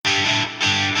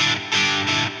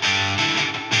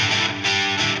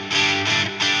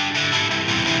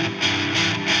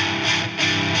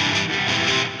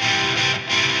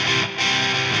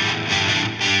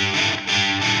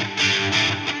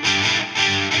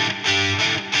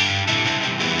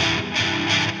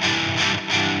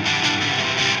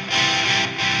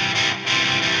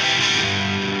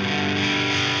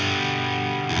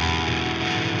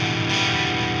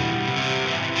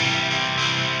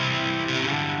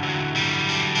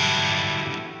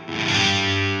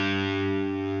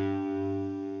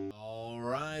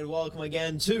welcome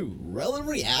again to Relevant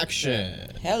Reaction.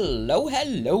 Hello.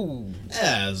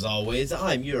 As always,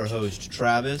 I'm your host,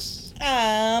 Travis.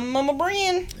 I'm Mama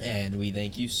Brian. And we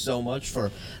thank you so much for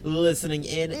listening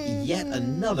in yet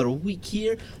another week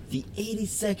here. The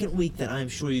 82nd week that I'm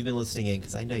sure you've been listening in,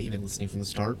 because I know you've been listening from the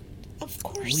start. Of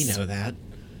course. We know that.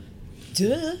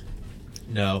 Duh.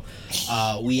 No.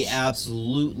 We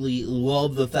absolutely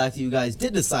love the fact that you guys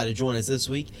did decide to join us this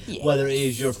week, Yes. whether it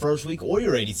is your first week or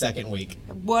your 82nd week.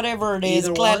 Whatever it is,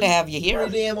 Either glad one, to have you here.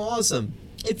 Pretty damn awesome.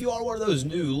 If you are one of those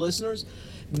new listeners,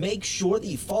 make sure that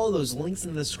you follow those links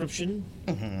in the description.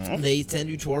 They send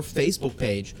you to our Facebook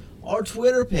page, our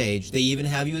Twitter page. They even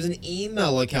have you as an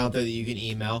email account there that you can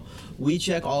email. We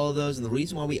check all of those, and the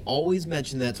reason why we always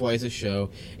mention that twice a show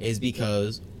is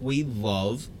because we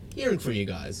love hearing from you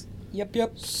guys.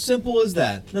 Yep. Simple as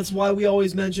that. That's why we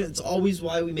always mention it. It's always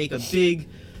why we make a big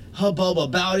hubbub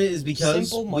about it, is because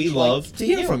Simple, we much love like to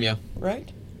hear you. from you.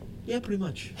 Right? Yeah, pretty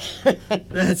much.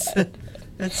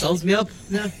 That sums me up.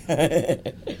 Yeah.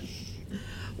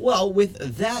 Well,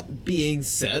 with that being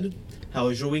said, how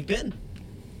has your week been?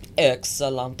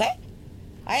 Excelente.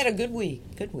 I had a good week.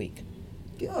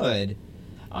 Good.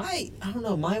 I don't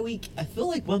know, my week, I feel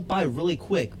like went by really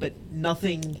quick, but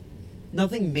nothing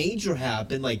major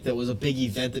happened, like there was a big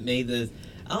event that made the,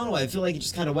 I don't know, I feel like it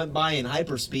just kind of went by in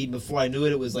hyperspeed. Before I knew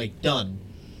it, it was like done.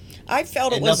 I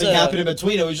felt And it was nothing happened in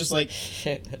between. It was just like,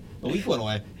 a week went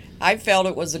away. I felt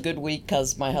it was a good week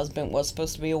because my husband was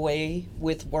supposed to be away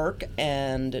with work,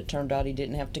 and it turned out he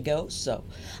didn't have to go, so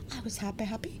I was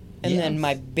happy. And then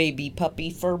my baby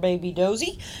puppy, fur baby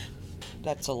Dozy.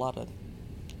 That's a lot of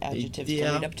adjectives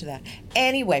to lead up to that.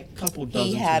 Anyway, Couple dozen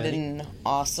he too had many. an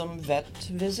awesome vet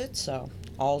visit, so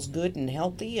all's good and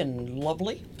healthy and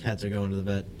lovely. Cats are going to the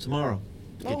vet tomorrow.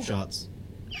 Get Oh. shots.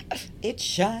 It's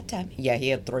shot time. Yeah, he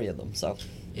had 3 of them, so.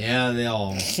 Yeah, they all.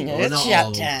 Well, It's not all shot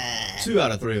of them. time. 2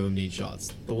 out of 3 of them need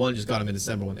shots. The one just got them in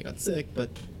December when they got sick, but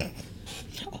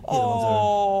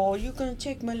Oh, you're gonna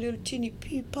take my little teeny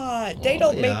pea pot. They Oh,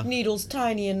 don't yeah. make needles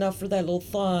tiny enough for that little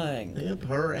thing. yep,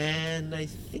 her and I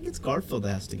think it's Garfield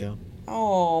that has to go.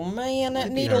 Oh man, that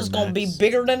Might be needle's her gonna be max.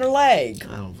 bigger than her leg.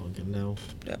 I don't fucking know.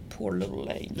 That poor little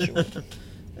angel.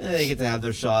 They get to have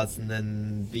their shots and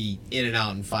then be in and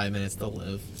out in 5 minutes. They'll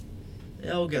live.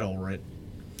 They'll get over it.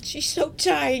 She's so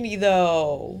tiny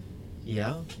though.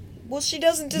 Yeah. Well, she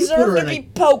doesn't You put deserve her to in be a-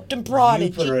 poked and prodded.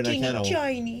 you put her She's in a teeny kennel.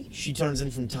 tiny. She turns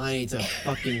in from tiny to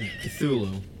fucking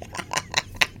Cthulhu.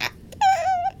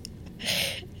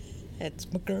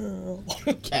 That's my girl.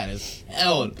 Cat is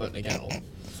hell in putting a kennel.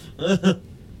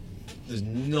 Does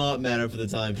not matter for the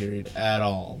time period at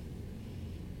all.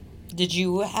 Did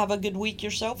you have a good week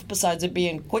yourself? Besides it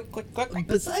being quick?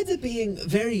 Besides it being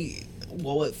very,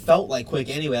 well, it felt like quick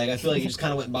anyway. Like I feel like it just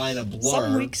kind of went by in a blur.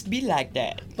 Some weeks be like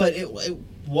that. But it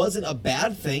wasn't a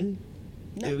bad thing.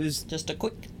 No, It was, just a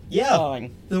quick yeah.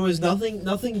 time. There was nothing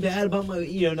bad about my,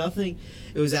 nothing.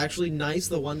 It was actually nice.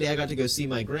 The one day I got to go see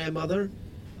my grandmother.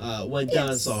 Went down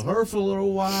and Yes. saw her for a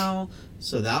little while.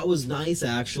 So that was nice,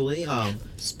 actually.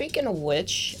 Speaking of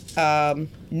which,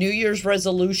 New Year's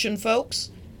resolution,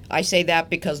 folks. I say that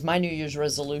because my New Year's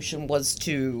resolution was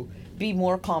to be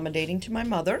more accommodating to my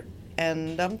mother,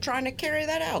 and I'm trying to carry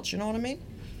that out, you know what I mean?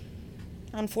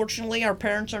 Unfortunately, our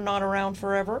parents are not around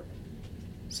forever,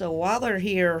 so while they're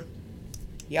here,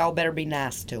 y'all better be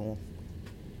nice to them.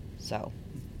 So,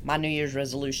 my New Year's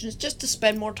resolution is just to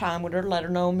spend more time with her, let her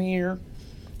know I'm here,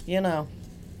 you know.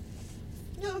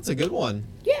 Yeah, that's a good one.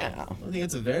 Yeah. I think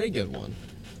it's a very good one.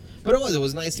 But it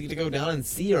was nice to get to go down and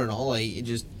see her and all. Like, it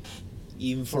just,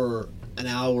 even for an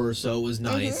hour or so, it was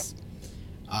nice.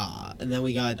 And then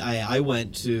I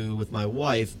went to, with my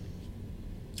wife,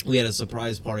 we had a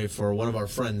surprise party for one of our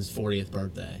friends' 40th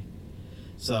birthday.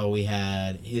 So we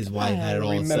had, his wife had it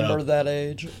all set remember up. that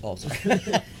age. Awesome.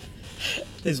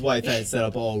 His wife had it set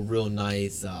up all real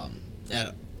nice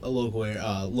at a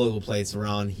local place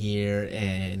around here,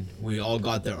 and we all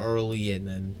got there early, and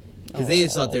then because they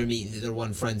just thought they were meeting their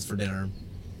one friends for dinner,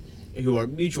 who are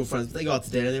mutual friends. But they got to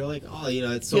dinner, and they were like, "Oh,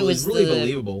 it was really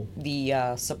believable."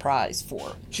 The surprise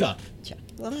for Chuck.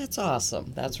 Well, that's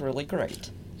awesome. That's really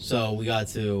great. So we got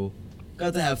to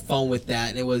have fun with that,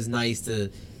 and it was nice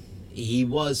to. He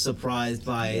was surprised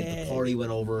by it. The party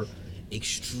went over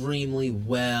extremely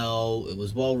well. It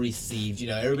was well received.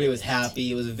 Everybody was happy.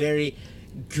 It was a very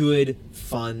good,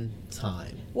 fun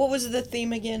time. What was the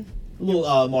theme again?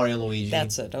 Little Mario and Luigi.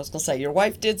 That's it. I was gonna say your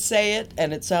wife did say it,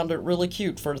 and it sounded really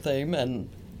cute for a theme, and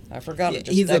I forgot it.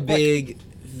 Just He's that a quick. big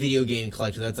video game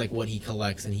collector. That's like what he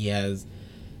collects, and he has.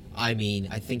 I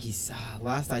think he's.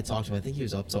 Last I talked to him, I think he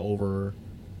was up to over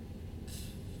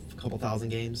a couple thousand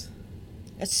games.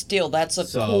 Still, that's a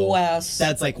So cool ass.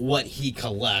 that's like what he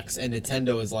collects, and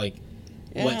Nintendo is like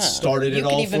Yeah. what started it You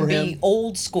all can even for be him.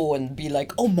 old school and be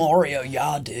like, "Oh, Mario,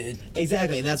 yeah, dude."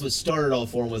 Exactly, and that's what started all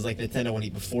for him was like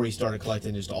Nintendo before he started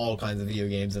collecting just all kinds of video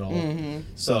games and all.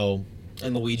 So,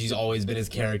 and Luigi's always been his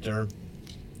character,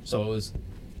 so it was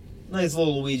nice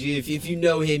little Luigi. If you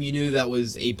know him, you knew that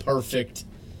was a perfect.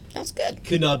 That's good.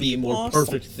 Could not be a more Awesome.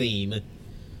 perfect theme.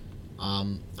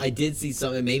 I did see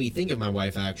something that made me think of my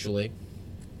wife actually.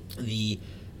 The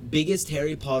biggest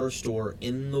Harry Potter store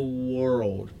in the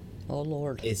world Oh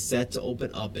Lord. is set to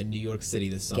open up in New York City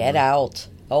this summer. Get out.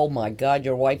 Oh my God,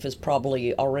 your wife has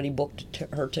probably already booked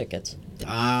her tickets.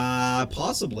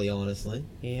 Possibly, honestly.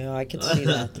 Yeah, I can see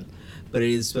that. But it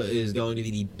is going to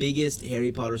be the biggest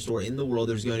Harry Potter store in the world.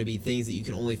 There's going to be things that you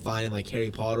can only find in like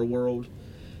Harry Potter World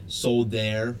sold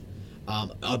there,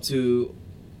 up to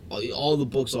all the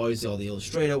books, obviously all the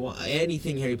illustrated,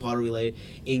 anything Harry Potter related,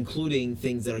 including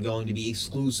things that are going to be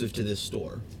exclusive to this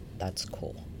store. That's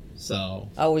cool. So,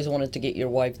 I always wanted to get your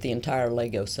wife the entire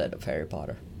Lego set of Harry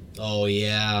Potter. oh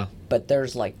yeah, But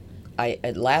there's like,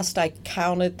 at last I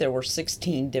counted, there were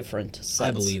 16 different sets.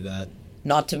 I believe that.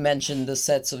 Not to mention the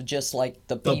sets of just like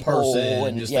the The people person,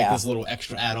 and just yeah. like this little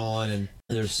extra add-on, and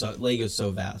Lego's so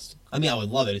vast. I mean, I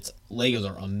would love it. Legos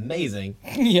are amazing,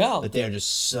 yeah. but they're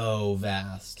just so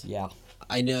vast. Yeah.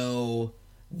 I know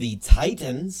the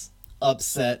Titans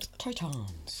upset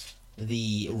Titans.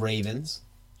 the Ravens,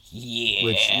 Yeah.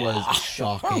 which was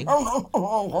shocking.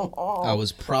 I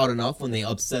was proud enough when they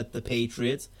upset the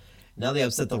Patriots. Now they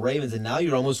upset the Ravens, and now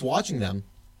you're almost watching them.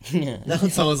 Now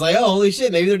someone's like, oh, holy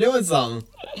shit, maybe they're doing something.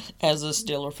 As a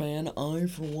Steeler fan, I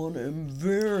for one am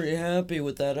very happy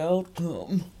with that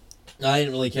outcome. I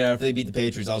didn't really care if they beat the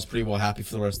Patriots. I was pretty well happy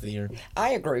for the rest of the year.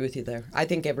 I agree with you there. I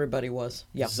think everybody was.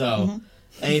 Yeah. So,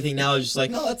 anything now is just like,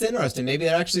 oh, that's interesting. Maybe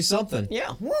they're actually something.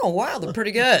 Yeah. Whoa, wow, they're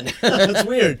pretty good. That's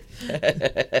weird.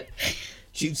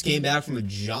 Chiefs came back from a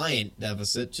giant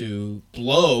deficit to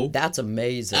blow That's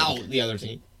amazing. out the other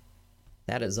team.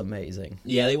 That is amazing.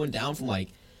 Yeah, they went down from I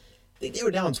think they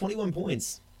were down 21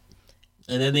 points.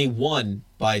 And then they won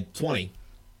by 20.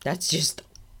 That's just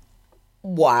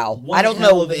wow. One I don't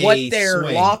hell know of a what their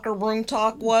swing. locker room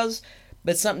talk was,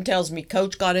 but something tells me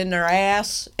coach got in their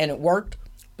ass and it worked.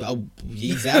 Oh,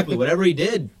 exactly. Whatever he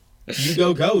did, you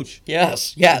go, coach.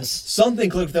 Yes, yes. Something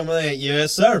clicked with them. Like,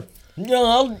 yes, sir.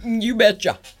 No, you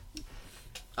betcha.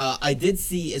 I did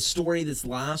see a story this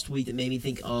last week that made me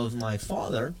think of my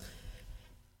father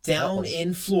down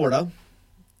in Florida,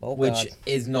 Oh, which God.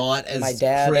 is not as My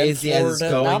dad in crazy as it's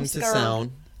Florida. going I'm to scared.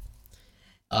 sound.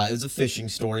 It was a fishing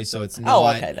story, so it's not, Oh,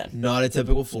 okay, then. not a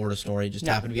typical Florida story. It just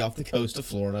No. happened to be off the coast of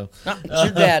Florida. No, it's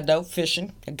your dad, though,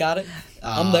 fishing. I got it.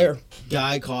 I'm there.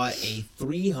 Guy caught a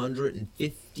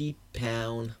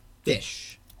 350-pound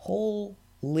fish.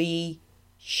 Holy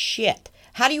shit.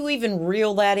 How do you even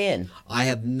reel that in? I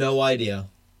have no idea.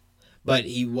 But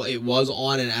it was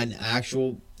on an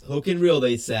actual hook and reel,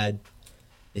 they said.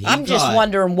 That he I'm just caught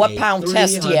wondering what a pound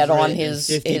test he had on his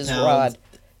 350-pound rod.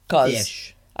 Because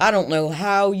fish. I don't know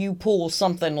how you pull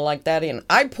something like that in.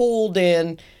 I pulled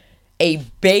in a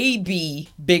baby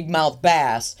big mouth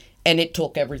bass, and it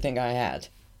took everything I had.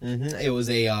 Mm-hmm. It was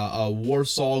a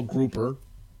Warsaw grouper,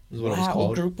 is what it was Wow,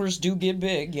 called. groupers do get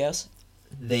big, yes.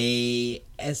 They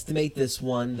estimate this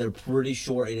one, they're pretty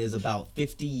sure it is about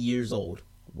 50 years old.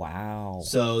 Wow.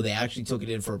 So they actually took it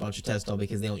in for a bunch of tests now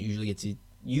because they don't usually get to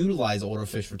utilize older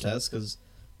fish for tests because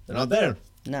they're not there.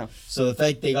 No. So the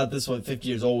fact they got this one 50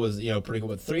 years old was, pretty cool.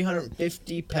 But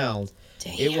 350 pounds.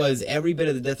 Damn. It was every bit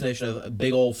of the definition of a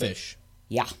big old fish.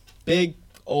 Yeah. Big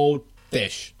old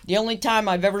fish. The only time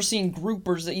I've ever seen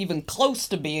groupers that even close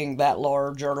to being that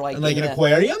large are like Like in the-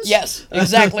 aquariums? Yes,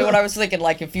 exactly what I was thinking.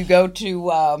 Like if you go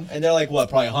to And they're like, what,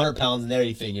 probably 100 pounds in there,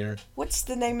 you figure. what's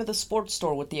the name of the sports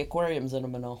store with the aquariums in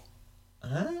them and all?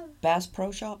 Huh? Bass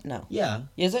Pro Shop? No. Yeah.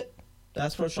 Is it?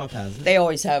 That's what Shop has it. They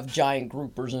always have giant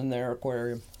groupers in their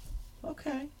aquarium.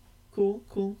 Okay. Cool.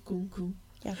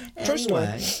 Yeah. True story.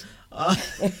 Anyway,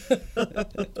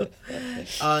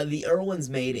 the Irwins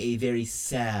made a very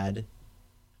sad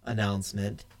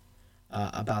announcement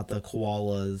about the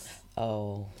koalas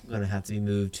Oh. going to have to be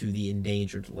moved to the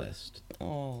endangered list,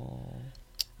 Oh.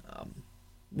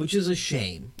 which is a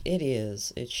shame. It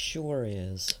is. It sure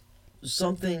is.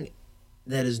 Something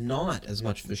that is not as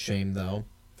much of a shame, though,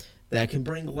 that can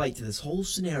bring light to this whole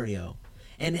scenario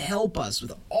and help us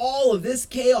with all of this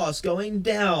chaos going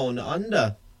down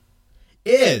under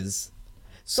is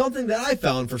something that I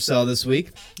found for sale this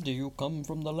week. Do you come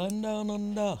from the land down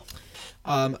under?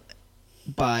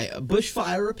 By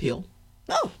Bushfire Appeal.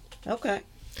 Oh, okay.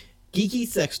 Geeky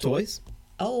Sex Toys.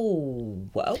 Oh,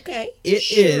 okay. It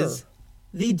Sure. is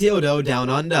the dildo down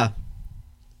under.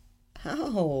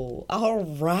 Oh, all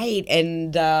right.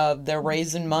 And they're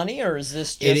raising money, or is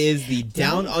this just... It is the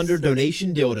down under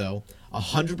donation dildo.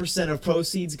 100% of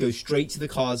proceeds go straight to the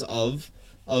cause of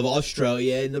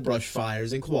Australia and the brush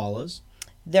fires and koalas.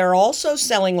 They're also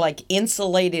selling, like,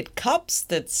 insulated cups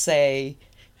that say,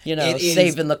 you know, It is-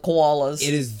 saving the koalas.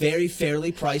 It is very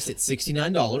fairly priced at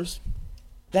 $69.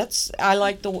 I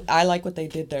like what they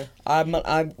did there. I'm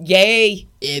yay.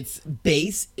 Its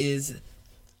base is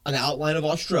an outline of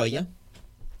Australia.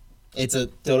 It's a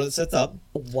dildo that sets up.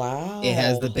 Wow. It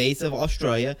has the base of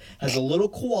Australia, has a little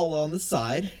koala on the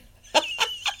side,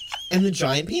 and the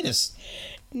giant penis.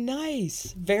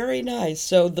 Nice. Very nice.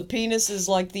 So the penis is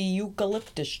like the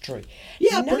eucalyptus tree.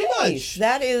 Yeah, pretty much.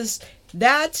 That is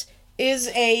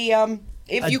a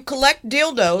if you collect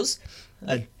dildos,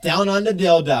 A down under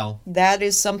dildo. that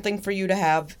is something for you to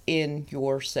have in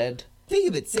your said. Think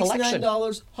of it, Collection.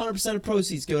 $69, 100% of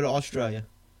proceeds go to Australia.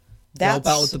 That's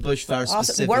Help out with the bushfire awesome.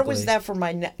 specifically. Where was that for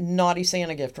my naughty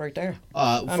Santa gift right there?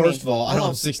 First of all, I don't oh.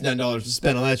 have $69 to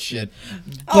spend on that shit.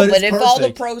 But it's if all the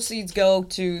perfect. proceeds go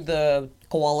to the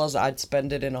koalas, I'd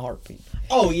spend it in a heartbeat.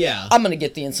 Oh, yeah. I'm gonna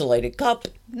get the insulated cup,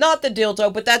 not the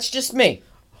dildo, but that's just me.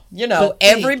 You know, But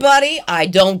think- everybody, I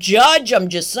don't judge, I'm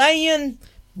just saying.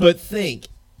 But think,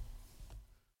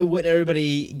 would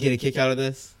everybody get a kick out of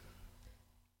this?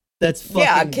 That's fucking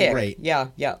Yeah, a kick. great. Yeah.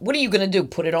 What are you gonna do?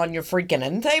 Put it on your freaking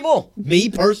end table? Me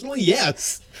personally,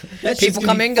 yes. That shit's People gonna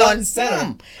come be in front going, and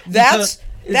center. that's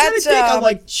Instead of kick, I'm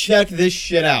like, check this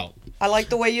shit out. I like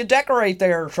the way you decorate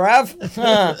there, Trev.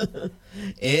 Huh.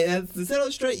 Is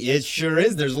that straight? It sure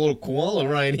is. There's a little koala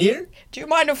right here. Do you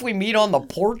mind if we meet on the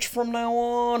porch from now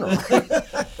on? Or...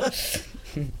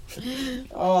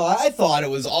 Oh, I thought it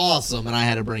was awesome, and I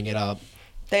had to bring it up.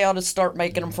 They ought to start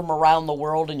making them from around the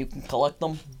world, and you can collect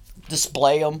them,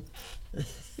 display them. You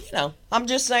know, I'm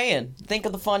just saying. Think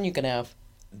of the fun you can have.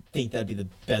 I think that'd be the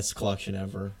best collection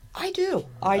ever. I do.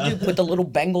 Put the little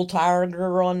Bengal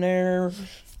tiger on there.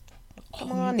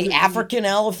 Come on, the African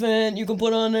elephant you can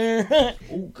put on there.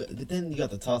 Ooh, good. But then you got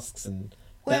the tusks, and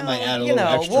Well, that might add a you little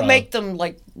know, extra. we'll make them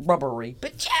like rubbery.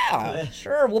 But yeah,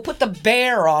 sure. We'll put the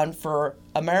bear on for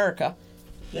America.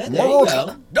 Yeah, there you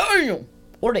go. Damn.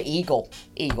 Or the eagle.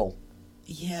 Eagle.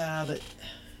 Yeah, but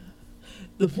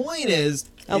the point is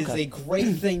Okay. a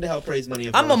great thing to help raise money.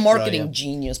 For I'm a Australia. marketing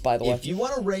genius, by the way. If you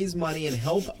want to raise money and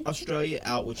help Australia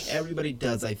out, which everybody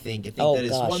does, I think Oh, that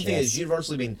is gosh, one thing yes. that's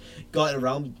universally being gotten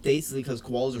around, basically because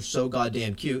koalas are so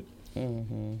goddamn cute.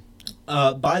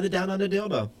 Mm-hmm. Buy the down under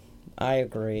dildo. I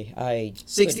agree.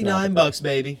 $69,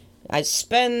 baby. I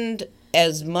spend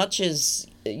as much as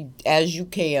you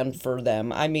can for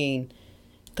them. I mean,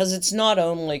 because it's not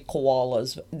only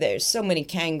koalas. There's so many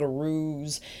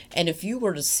kangaroos. And if you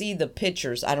were to see the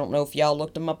pictures, I don't know if y'all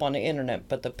looked them up on the internet,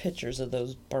 but the pictures of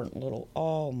those burnt little,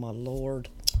 oh my lord.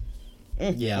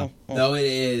 Yeah. No, it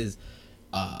is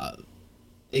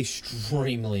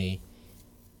extremely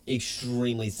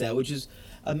sad, which is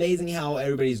amazing how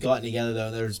everybody's gotten together,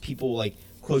 though. There's people like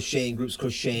crocheting, groups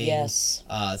crocheting. Yes.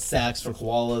 Sacks for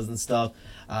koalas and stuff.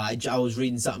 I was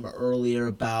reading something earlier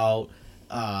about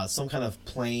some kind of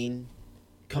plane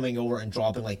coming over and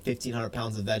dropping like 1,500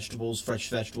 pounds of vegetables, fresh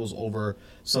vegetables, over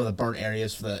some of the burnt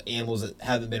areas for the animals that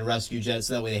haven't been rescued yet,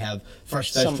 so that way they have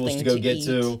fresh vegetables Something to go to get eat.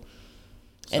 to.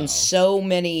 And so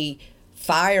many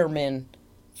firemen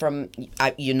from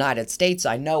United States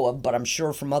I know of, but I'm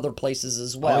sure from other places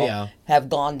as well, yeah. have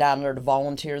gone down there to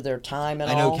volunteer their time and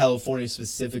I know all. California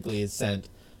specifically has sent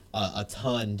a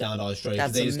ton down to Australia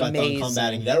because That's they just got done amazing.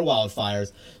 combating their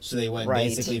wildfires, so they went Right.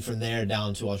 basically from there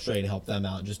down to Australia to help them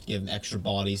out, just to give them extra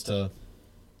bodies to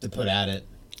put at it.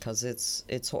 Because it's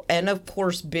and of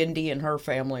course Bindi and her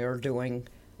family are doing,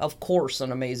 of course,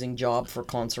 an amazing job for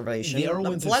conservation. The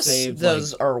Irwins have Bless saved,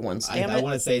 those like, Irwins. Damn I it.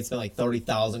 want to say it's been like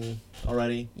 30,000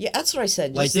 already. Yeah, that's what I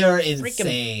said. Like Just they're freaking-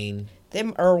 insane.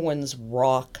 Them Irwins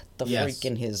rock the Yes.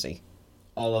 freaking hizzy.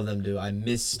 All of them do. I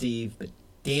miss Steve, but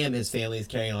damn, his family is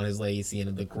carrying on his legacy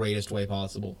in the greatest way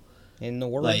possible. In the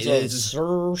words Like, of it's just-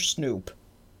 Sir Snoop,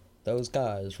 those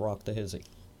guys rock the hizzy.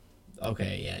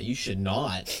 Okay, yeah, you should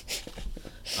not.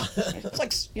 It's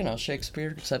like, you know,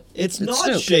 Shakespeare, except It's not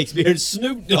Snoop. Shakespeare, it's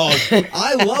Snoop Dogg.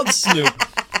 I love Snoop.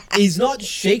 He's not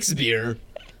Shakespeare.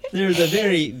 There's a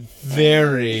very,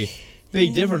 very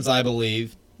big difference, I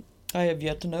believe, I have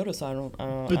yet to notice. I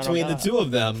don't between the two of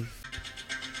them.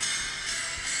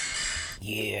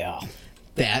 Yeah.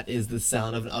 That is the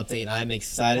sound of an update, and I'm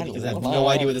excited I because I have love no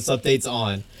it. idea what this update's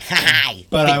on. Hi.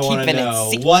 But I want to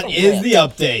know, what is the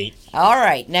update? All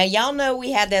right. Now, y'all know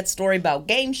we had that story about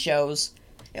game shows,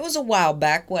 It was a while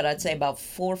back. What, I'd say about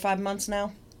 4 or 5 months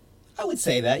now. I would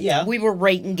say that, yeah. We were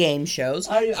rating game shows.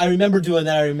 I remember doing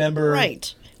that. I remember...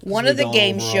 Right. One of the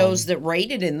game shows that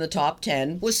rated in the top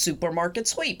 10 was Supermarket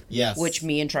Sweep. Yes. Which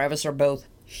me and Travis are both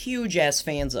huge-ass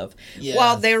fans of. Yes.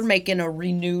 While they're making a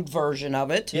renewed version of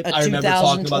it. Yep, A I remember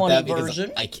talking about 2020 that because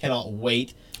version. I cannot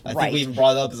wait. I Right. think we even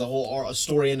brought it up as a whole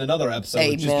story in another episode.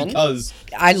 Amen. Just because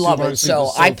I love Supermarket it, Sweep so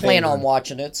was I plan on favored.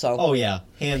 watching it. So. Oh, yeah.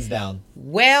 Hands down.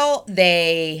 Well,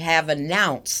 they have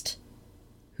announced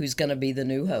who's going to be the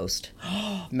new host.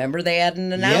 Remember, they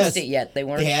hadn't announced Yes. it yet. They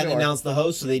weren't They sure. hadn't announced the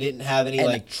host, so they didn't have any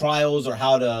And- trials or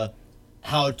how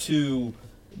to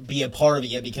be a part of it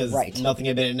yet because Right. nothing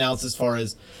had been announced as far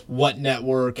as what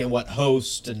network and what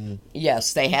host and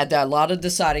Yes, they had a lot of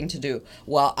deciding to do.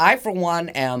 Well, I, for one,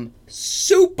 am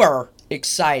super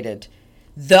excited.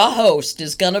 The host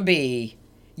is going to be,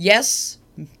 yes,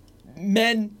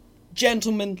 men,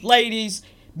 gentlemen, ladies,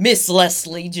 Miss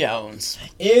Leslie Jones.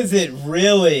 is it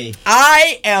really?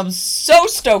 I am so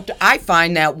stoked. I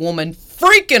find that woman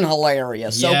freaking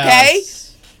hilarious, okay?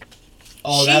 Yes.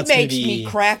 Oh, She that's gonna makes be... me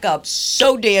crack up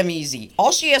so damn easy.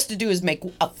 All she has to do is make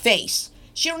a face.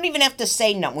 She don't even have to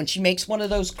say nothing when she makes one of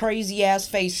those crazy ass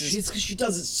faces. It's because she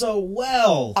does it so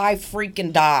well. I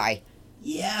freaking die.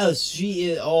 Yes,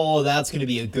 she is. Oh, that's going to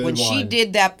be a good When one. she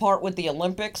did that part with the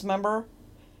Olympics, remember?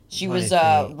 She was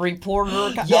I a think.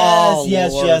 reporter. Yes, Oh,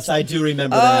 yes, Lord. yes, I do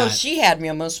remember Oh, that. she had me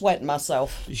almost sweating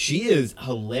myself. She is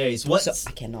hilarious. What? So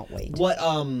I cannot wait. What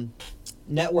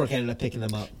network ended up picking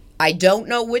them up? I don't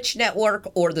know which network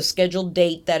or the scheduled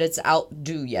date that it's out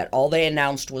due yet. All they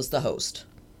announced was the host.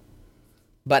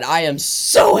 But I am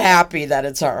so happy that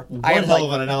it's her. I One am hell like,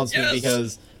 of an announcement yes!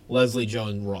 because Leslie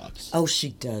Jones rocks. Oh, she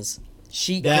does.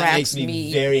 She That cracks makes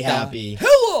me very happy.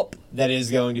 Hell up. That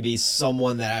is going to be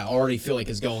someone that I already feel like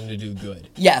is going to do good.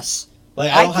 Yes.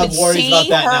 Like I don't have could worries about see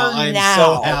that her now. I'm now.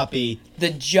 so happy.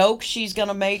 The joke she's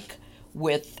gonna make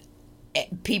with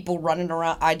people running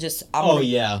around.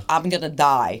 Yeah. I'm gonna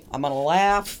die. I'm gonna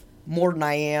laugh more than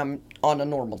I am on a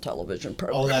normal television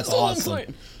program. Oh, that's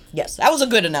awesome. Yes, that was a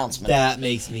good announcement. That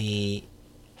makes me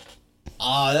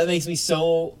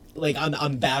so like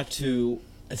I'm back to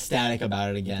ecstatic about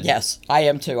it again. Yes, I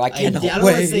am too. I I cannot don't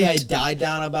want to wait. say I died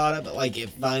down about it, but like it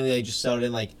finally I just started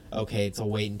in like, okay, it's a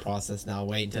waiting process now,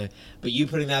 but you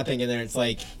putting that thing in there, it's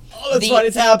like, oh, that's fine,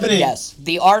 it's happening. Yes,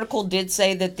 the article did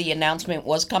say that the announcement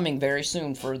was coming very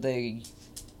soon for the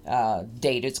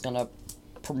date it's gonna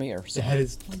premiere. So. That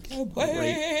is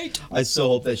great. I so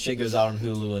hope that shit goes out on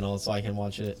Hulu and all so I can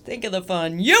watch it. Think of the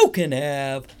fun you can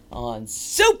have on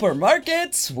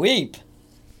Supermarket Sweep.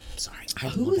 Sorry, I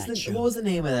love that show. What was the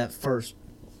name of that first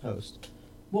host?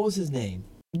 What was his name?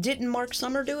 Didn't Mark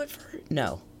Summer do it for?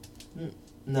 No,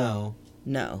 No.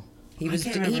 he was.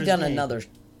 can't remember He his done name. another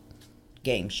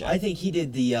game show. I think he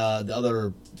did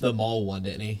the mall one,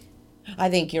 didn't he?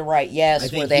 I think you're right. Yes, I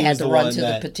think where they he had was to the run one to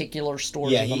that- the particular store.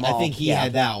 Yeah, to the I mall. think he Yeah.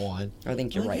 had that one. I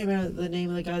think you're I right. can't remember the name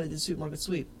of the guy that did Supermarket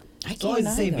Sweep. I It's always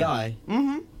the same either. guy.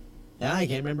 Mm-hmm. Yeah, I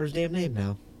can't remember his damn name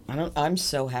now. I'm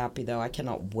so happy though. I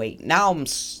cannot wait. Now I'm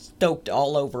stoked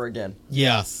all over again.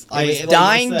 Yes, I was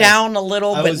dying down a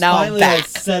little, I but was now I'm finally back. like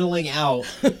settling out,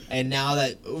 and now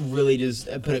that really just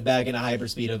put it back into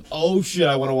hyperspeed of oh shit,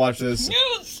 I want to watch this.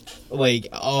 Yes. Like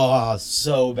oh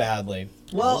so badly.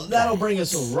 Well, that'll bring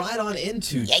us right on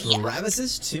into Yeah.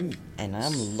 Travis's tune. And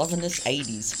I'm loving this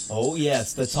 80s. Oh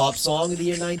yes, the top song of the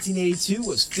year 1982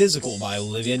 was "Physical" by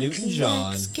Olivia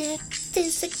Newton-John. Let's get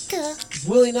physical.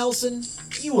 Willie Nelson,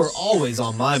 you were always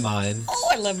on my mind. Oh,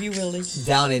 I love you, Willie.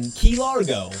 Down in Key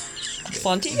Largo,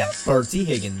 Fontina. Bertie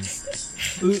Higgins.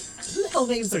 Who the hell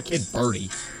names their kid Bertie?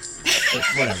 But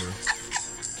whatever.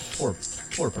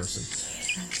 Poor person.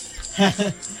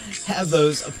 Have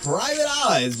those Private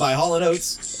Eyes by Hall &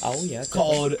 Oates Oh, yeah.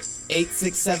 called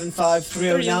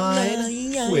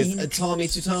 8675309 with Tommy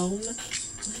Tutone.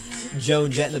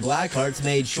 Joan Jett and the Blackhearts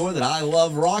made sure that I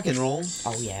love rock and roll.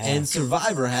 Oh, yeah. And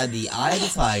Survivor had the Eye of the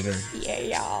Tiger.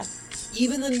 yeah.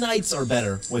 Even the nights are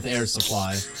better with Air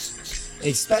Supply.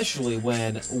 Especially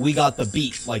when we got the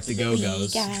beat like the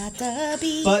Go-Go's. Got the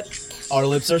beat. But our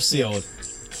lips are sealed.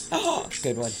 Oh,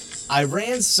 good one. I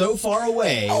ran so far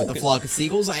away with a good. flock of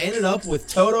seagulls, I ended up with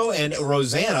Toto and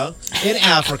Rosanna in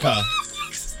Africa.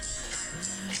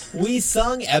 We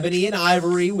sung Ebony and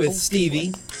Ivory with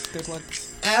Stevie, Good one.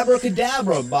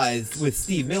 Abracadabra with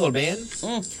Steve Miller Band,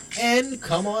 and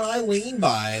Come On Eileen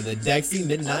by the Dexy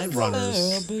Midnight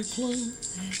Runners.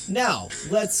 Now,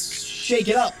 let's shake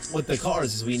it up with the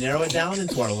Cars as we narrow it down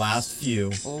into our last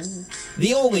few. Oh.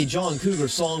 The only John Cougar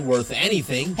song worth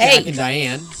anything, Hey. Jack and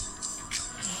Diane.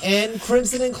 and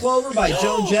Crimson and Clover by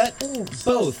Joan Jett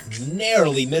both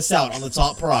narrowly miss out on the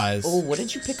top prize, Oh, what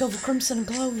did you pick over Crimson and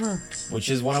Clover? which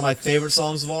is one of my favorite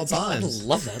songs of all time. I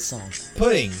love that song.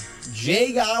 Putting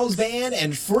Jay Giles Band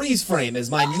and Freeze Frame as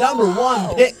my number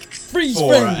one pick Freeze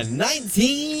for Frame.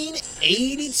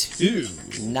 1982.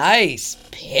 Nice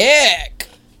pick.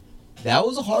 That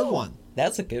was a hard one.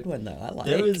 That's a good one, though. I like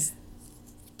There was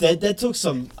that took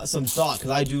some thought, because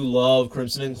I do love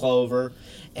Crimson and Clover,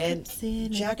 and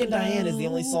Jack and Diane is the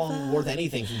only song worth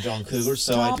anything from John Cougar,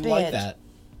 so I do Stop like it. that.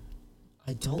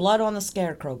 I don't. Blood on the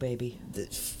Scarecrow, baby.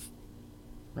 th-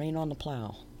 Rain on the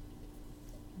Plow.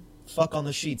 Fuck on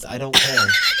the sheets. I don't care.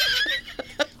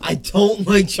 I don't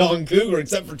like John Cougar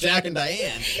except for Jack and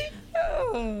Diane.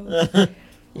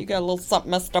 You got a little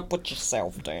something messed up with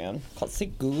yourself, Dan. Cause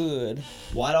it's good.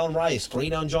 White on rice,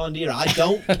 green on John Deere. I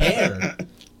don't care.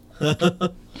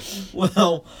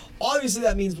 Well, obviously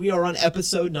that means we are on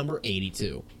episode number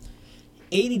 82.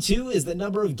 82 is the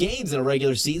number of games in a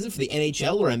regular season for the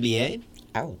NHL or NBA.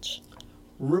 Ouch.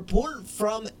 Report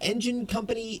from Engine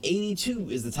Company 82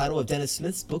 is the title of Dennis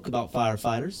Smith's book about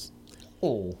firefighters.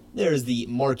 Oh. There's the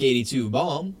Mark 82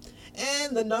 bomb.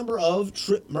 And the number of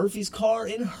Trip Murphy's car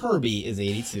in Herbie is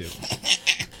 82.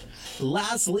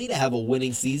 Lastly, to have a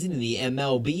winning season in the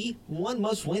MLB, one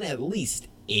must win at least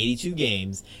 82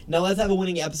 games. Now let's have a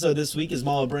winning episode this week as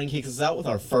Mama Brain kicks us out with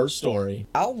our first story.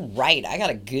 All right, I got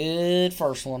a good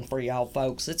first one for y'all,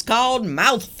 folks. It's called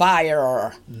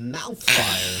Mouthfire.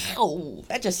 Mouthfire. Oh,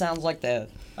 that just sounds like the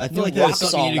I feel new like that rock was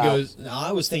something you need to song go. out. No,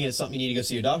 I was thinking it's something you need to go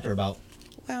see your doctor about.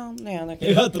 Well, yeah, that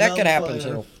You got could, the that could happen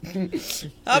Mouthfire. too. Just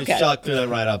Okay. shot that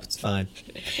right up. It's fine.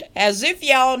 As if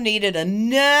y'all needed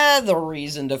another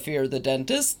reason to fear the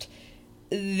dentist,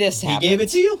 this He happened. gave it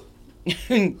to you?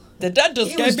 The dentist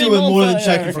He gave was me doing more than Mouthfire.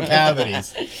 checking for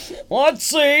cavities. Let's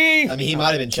see. I mean, he might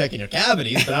have been checking your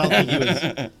cavities, but I don't think he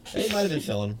was. He might have been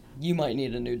filling. You might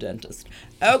need a new dentist.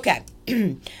 Okay.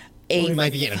 Or he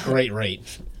might be getting a great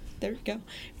rate. There you go.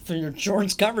 If your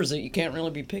insurance covers it, you can't really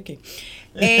be picky.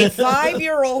 A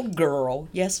 5-year-old girl,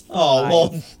 yes, 5. Oh,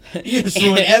 well, you just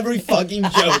ruined every fucking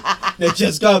joke that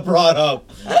just got brought up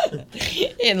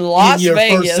in Las in your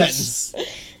Vegas. first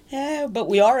sentence. But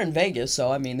we are in Vegas,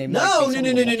 so I mean, they might. No, be no, some no,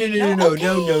 of no, them. no, no, no, Okay,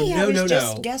 no, I no, was no,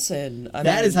 just no. guessing.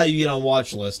 That is how you get on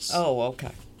watch lists. Oh,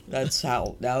 okay. That's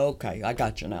how. Okay, I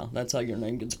got you now. That's how your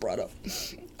name gets brought up.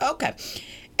 Okay.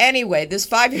 Anyway, this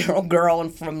 5-year-old girl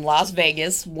from Las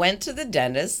Vegas went to the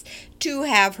dentist to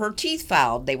have her teeth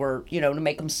filed. They were, to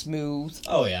make them smooth.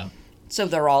 Oh, yeah. So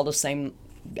they're all the same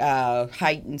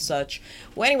height and such.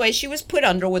 Well, anyway, she was put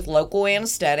under with local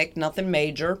anesthetic, nothing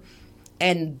major.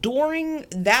 And during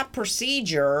that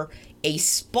procedure, a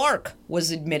spark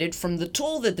was emitted from the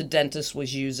tool that the dentist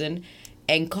was using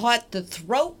and caught the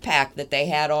throat pack that they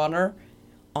had on her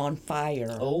on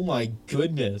fire. Oh, my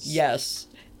goodness. Yes.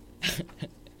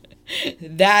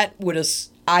 That would have...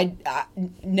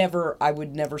 I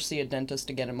would never see a dentist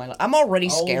again in my life. I'm already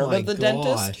scared my of the gosh.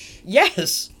 dentist.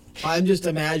 Yes. I'm just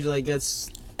imagining, like, that's...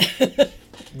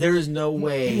 There is no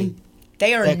way...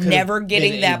 They are That could've never been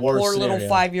getting a that worse poor little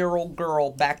scenario. 5-year-old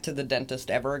girl back to the dentist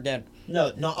ever again.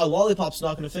 No, a lollipop's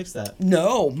not going to fix that.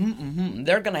 No.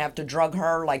 They're going to have to drug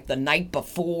her like the night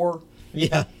before.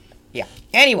 Yeah. Yeah.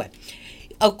 Anyway,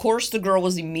 of course, the girl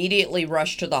was immediately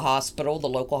rushed to the hospital, the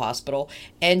local hospital,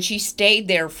 and she stayed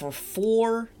there for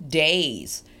 4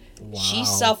 days. Wow. She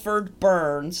suffered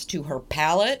burns to her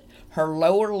palate, her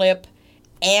lower lip,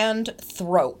 and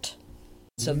throat.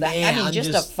 So that Man, I mean, I'm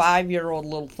just just- a 5-year-old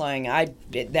little thing.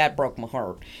 That broke my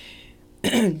heart.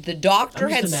 The doctor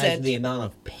I'm had just imagine said, the amount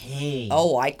of pain.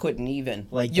 "Oh, I couldn't even.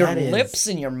 Like, your that is- lips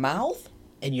and your mouth.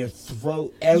 And your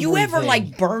throat, everything. You ever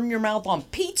like burn your mouth on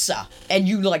pizza and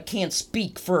you like can't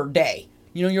speak for a day?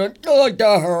 You're like, oh,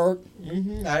 that hurt."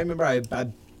 I remember I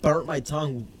burnt my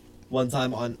tongue one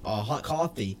time on hot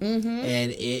coffee,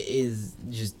 and it is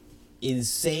just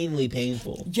insanely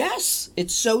painful. Yes,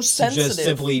 it's so To sensitive. just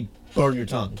simply burn your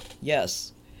tongue.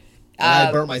 Yes. And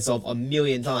I burnt myself a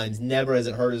million times. Never has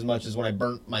it hurt as much as when I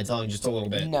burnt my tongue just a little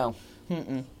bit. No.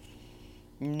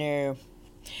 No.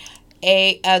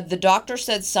 The doctor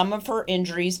said some of her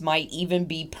injuries might even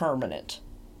be permanent,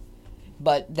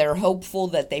 but they're hopeful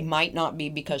that they might not be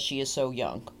because she is so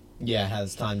young. Yeah, it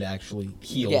has time to actually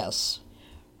heal. Yes.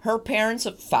 Her parents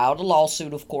have filed a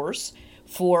lawsuit, of course,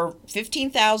 for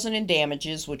 $15,000 in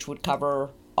damages, which would cover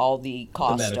all the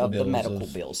cost medical of the bills medical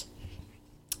of- bills.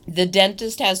 The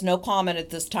dentist has no comment at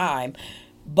this time,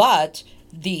 but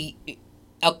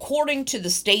according to the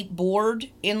state board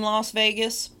in Las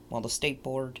Vegas, the state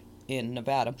board in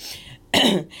Nevada,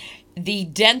 the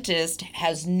dentist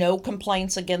has no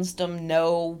complaints against him,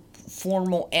 no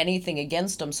formal anything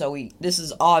against him. So this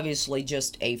is obviously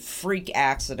just a freak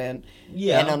accident.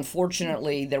 Yeah. And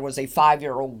unfortunately, there was a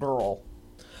 5-year-old girl.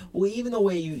 Well, even the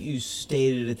way you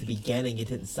stated it at the beginning, it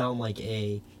didn't sound like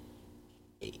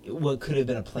what could have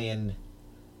been a planned,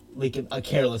 like a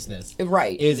carelessness.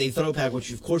 Right. It is a throat pack,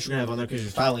 which of course you're going to have on there because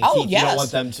you're filing Oh, teeth. yes. You don't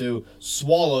want them to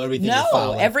swallow everything you're No,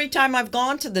 filing. every time I've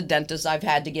gone to the dentist, I've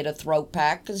had to get a throat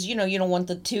pack because, you don't want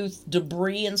the tooth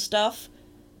debris and stuff.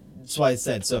 That's why I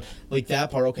said. So, like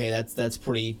that part, okay, that's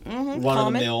pretty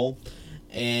run-of-the-mill.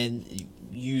 And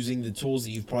using the tools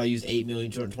that you've probably used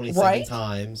 8,227 Right.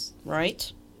 times.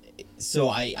 Right. So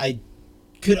I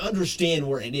could understand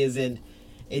where it isn't.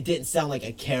 It didn't sound like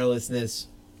a carelessness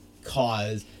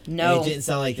cause. No. And it didn't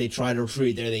sound like they tried to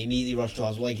retreat there. They immediately rushed to the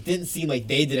hospital. Like, it didn't seem like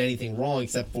they did anything wrong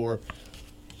except for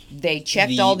They checked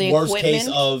the all the worst equipment. case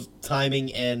of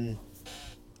timing and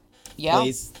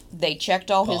place. They checked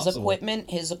all his possible. equipment.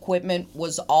 His equipment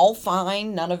was all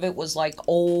fine. None of it was like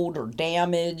old or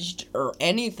damaged or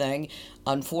anything.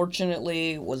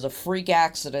 Unfortunately, it was a freak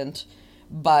accident.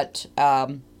 But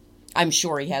I'm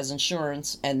sure he has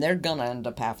insurance, and they're gonna end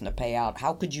up having to pay out.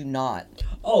 How could you not?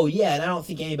 Oh, yeah, and I don't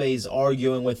think anybody's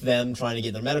arguing with them trying to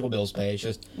get their medical bills paid. It's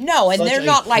just No, and such they're a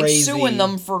not like crazy- suing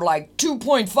them for like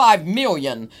 $2.5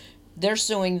 million. They're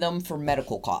suing them for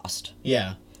medical cost.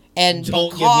 Yeah. And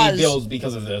Don't because give me bills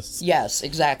because of this. Yes,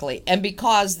 exactly. And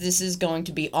because this is going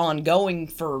to be ongoing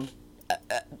for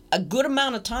a good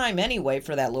amount of time anyway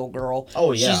for that little girl.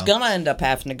 Oh, yeah. She's gonna end up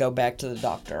having to go back to the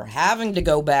doctor, having to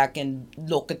go back and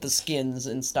look at the skins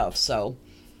and stuff. So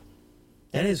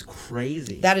That is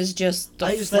crazy. that is just the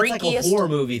That's like a freakiest horror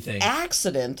movie thing.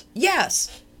 accident.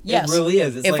 Yes. Yes. It really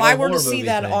is. It's if like I a were to horror see movie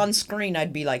that thing. on screen,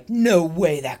 I'd be like, no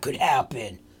way that could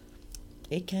happen.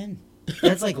 It can.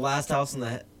 That's like Last House on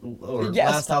the Yes.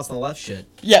 Last House on the Left shit.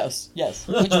 Yes, yes.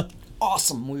 Which is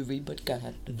awesome movie, but go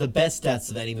ahead. The best deaths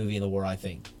of any movie in the war, I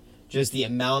think. Just the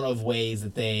amount of ways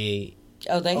that they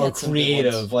Oh, they are had some good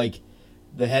creative, ones. like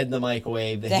the head in the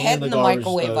microwave, the hand head in the in the garbage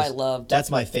microwave disposal. I loved.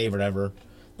 That's my favorite ever.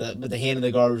 But the hand in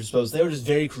the garbage disposal, they were just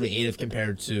very creative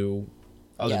compared to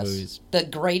other movies. The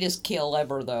greatest kill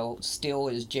ever, though, still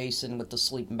is Jason with the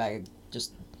sleeping bag.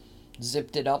 Just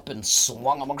zipped it up and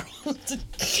swung him across.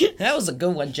 That was a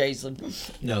good one, Jason.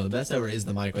 No, the best ever is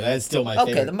the microwave. That's still my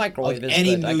Okay, favorite. the microwave of is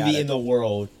any good, I got movie it. in the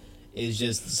world is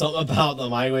just something about the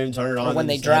microwave and turn it on. Or when and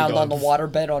they just have it drowned on the going.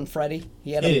 waterbed on Freddy.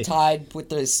 He had him Yeah. tied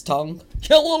with his tongue.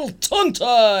 Get a little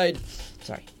tongue-tied.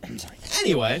 Sorry, I'm sorry.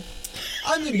 Anyway,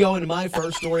 I'm going to go into my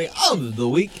first story of the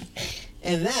week,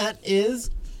 and that is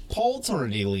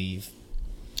paternity leave.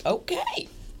 Okay.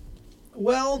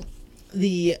 Well,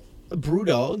 the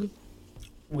Brewdog,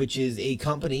 which is a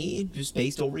company just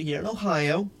based over here in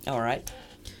Ohio, All right.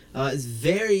 is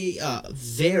very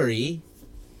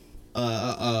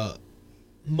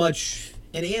much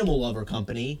an animal lover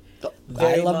company.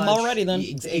 I love them already, then.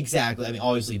 Exactly. I mean,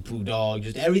 obviously, Brewdog,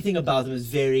 just everything about them is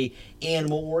very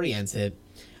animal-oriented.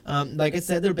 Like I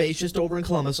said, they're based just over in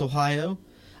Columbus, Ohio,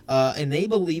 and they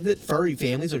believe that furry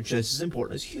families are just as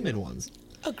important as human ones.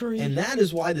 Agreed. And that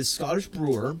is why the Scottish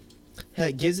brewer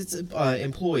gives its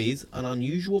employees an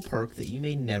unusual perk that you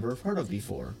may never have heard of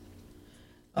before.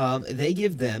 They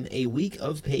give them a week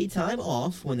of paid time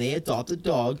off when they adopt a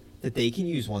dog that they can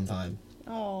use one time.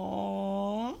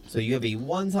 Aww. So you have a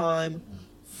one-time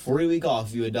free week off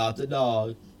if you adopt a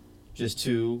dog, just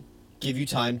to give you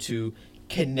time to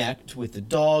connect with the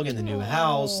dog in the new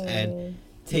house and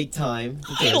take time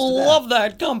to I care for that. love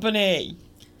that company.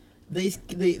 They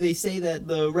say that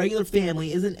the regular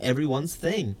family isn't everyone's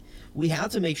thing. We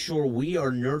have to make sure we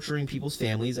are nurturing people's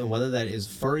families, and whether that is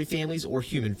furry families or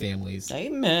human families.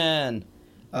 Amen.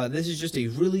 This is just a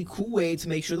really cool way to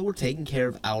make sure that we're taking care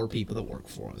of our people that work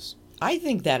for us. I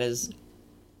think that is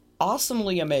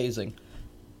awesomely amazing.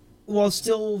 While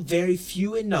still very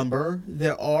few in number,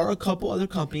 there are a couple other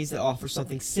companies that offer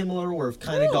something similar or have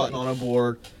kind of gotten on a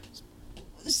board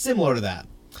similar to that.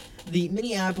 The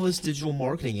Minneapolis digital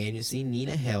marketing agency,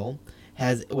 Nina Hill,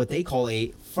 has what they call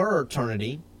a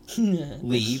fraternity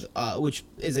leave, which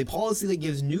is a policy that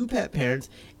gives new pet parents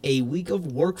a week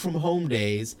of work from home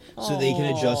days so they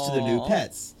can adjust to the new Aw.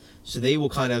 pets. So they will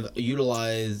kind of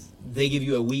utilize, they give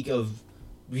you a week of,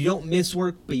 you don't miss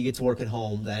work, but you get to work at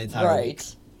home that entire week.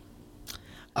 Right.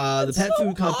 The pet so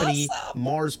food company awesome.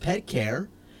 Mars Pet Care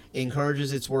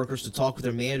encourages its workers to talk with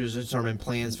their managers to determine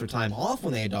plans for time off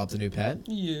when they adopt a new pet.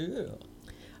 Yeah.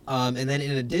 And then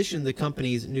in addition, the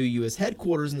company's new U.S.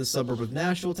 headquarters in the suburb of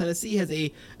Nashville, Tennessee has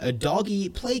a doggy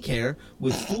play care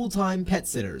with full-time pet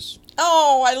sitters.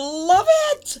 Oh, I love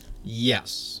it!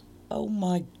 Yes. Oh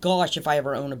my gosh, if I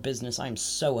ever own a business, I'm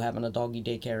so having a doggy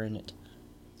daycare in it.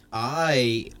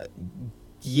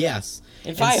 Yes.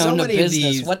 If And I so owned a many of business,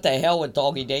 these- what the hell with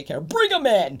doggy daycare? Bring them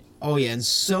in. Oh yeah, and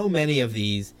so many of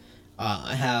these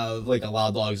have like a lot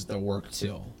of dogs at their work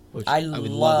too. Which I would love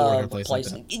to work love at a place like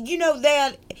places. that. You know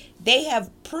that they have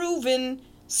proven,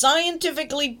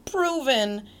 scientifically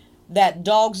proven, that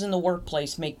dogs in the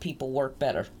workplace make people work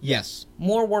better. Yes.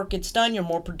 More work gets done. You're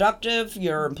more productive.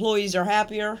 Your employees are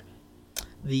happier.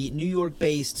 The New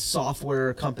York-based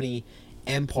software company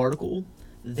mParticle,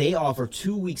 they offer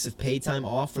 2 weeks of paid time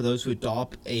off for those who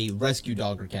adopt a rescue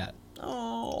dog or cat.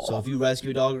 Oh, So if you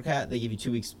rescue a dog or cat, they give you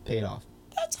 2 weeks paid off.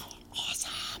 that's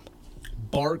awesome.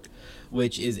 Bark,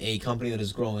 which is a company that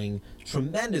is growing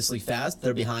tremendously fast.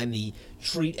 They're behind the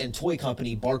treat and toy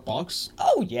company BarkBox.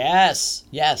 Oh yes,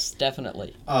 yes,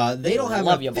 definitely. They don't have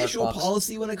Love an you, official BarkBox.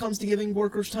 policy when it comes to giving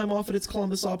workers time off at its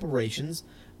Columbus operations,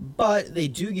 but they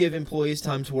do give employees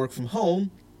time to work from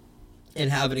home and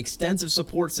have an extensive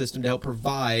support system to help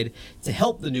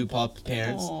help the new pup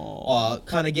parents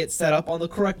kind of get set up on the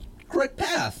correct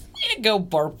path. Way to go,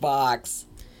 BarkBox.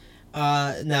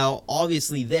 Now,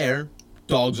 obviously,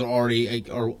 dogs are already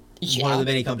one Yeah. of the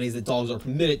many companies that dogs are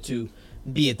permitted to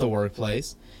be at the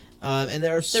workplace, and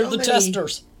there are so They're the many.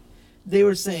 testers. They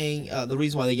were saying the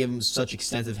reason why they give them such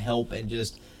extensive help and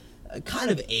just kind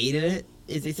of aid in it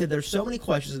is they said there's so many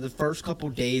questions in the first couple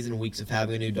days and weeks of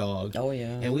having a new dog. Oh,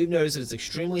 yeah. And we've noticed that it's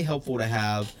extremely helpful to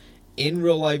have in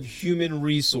real life human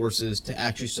resources to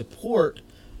actually support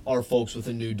our folks with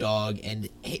a new dog and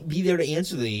be there to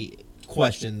answer the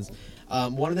questions.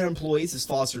 One of their employees has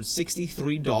fostered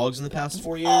 63 dogs in the past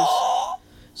 4 years.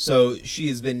 So she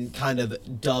has been kind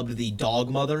of dubbed the dog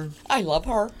mother. I love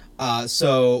her.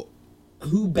 So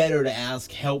who better to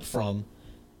ask help from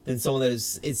than someone that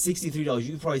it's 63 dogs.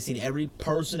 You've probably seen every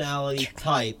personality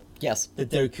type Yes.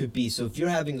 that there could be. So if you're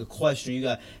having a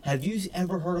question, have you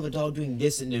ever heard of a dog doing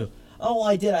this and new? Oh,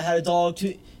 I did. I had a dog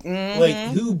too. Like,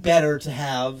 who better to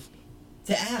have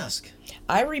to ask?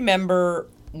 I remember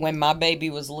when my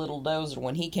baby was a little dozer,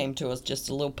 when he came to us, just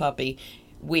a little puppy,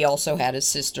 we also had his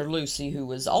sister Lucy, who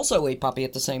was also a puppy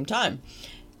at the same time.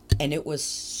 And it was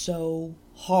so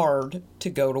hard to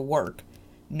go to work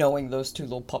knowing those two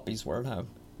little puppies were at home.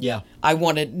 Yeah, I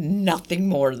wanted nothing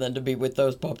more than to be with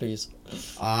those puppies.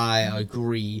 I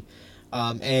agree.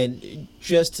 And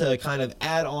just to kind of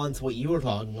add on to what you were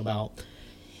talking about,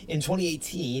 in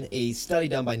 2018, a study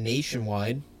done by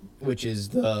Nationwide, which is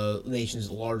the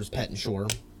nation's largest pet insurer,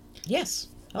 Yes.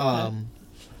 Okay.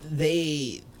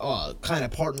 they kind of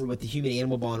partnered with the Human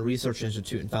Animal Bond Research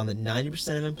Institute and found that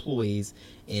 90% of employees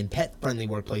in pet-friendly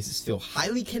workplaces feel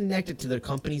highly connected to their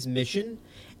company's mission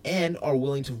and are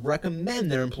willing to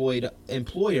recommend their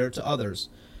employer to others.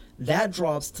 That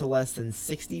drops to less than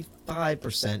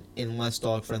 65% in less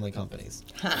dog-friendly companies.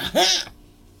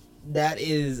 That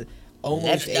is almost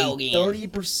Let's a go again.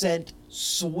 30%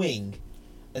 swing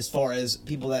as far as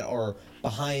people that are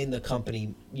behind the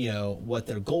company, what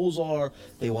their goals are.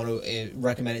 They want to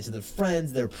recommend it to their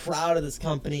friends. They're proud of this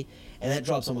company. And that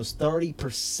drops almost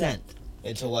 30%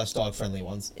 into less dog-friendly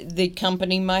ones. The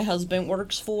company my husband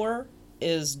works for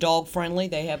is dog friendly.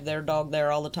 They have their dog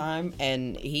there all the time,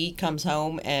 and he comes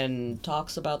home and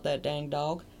talks about that dang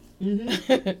dog.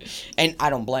 Mm-hmm. And I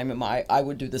don't blame him. I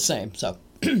would do the same. So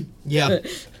Yeah.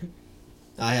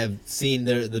 I have seen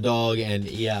the dog, and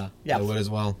Yeah. I would as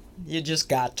well. you just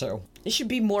got to. It should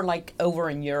be more like over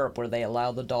in Europe where they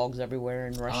allow the dogs everywhere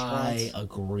in restaurants. I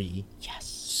agree. Yes.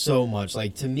 So much.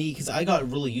 Like, to me, because I got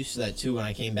really used to that, too, when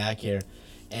I came back here.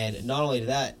 And not only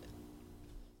that,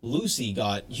 Lucy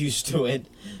got used to it.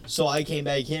 So I came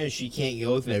back here, and she can't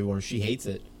go with me everywhere. She hates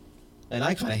it. And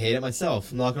I kind of hate it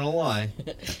myself. I'm not going to lie.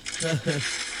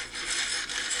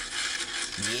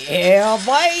 Yeah,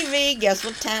 baby. Guess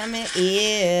what time it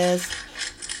is?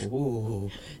 Ooh,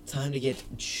 time to get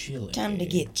chilly. Time to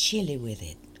get chilly with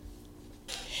it.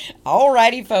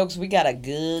 Alrighty, folks, we got a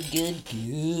good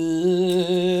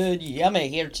yummy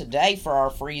here today for our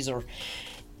freezer.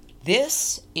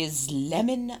 This is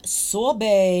lemon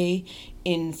sorbet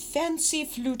in fancy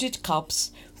fluted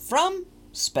cups from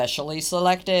Specially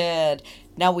Selected.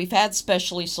 Now, we've had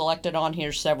Specially Selected on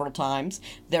here several times.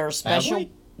 They're a special...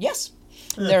 we? Yes.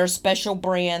 They're a special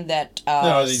brand that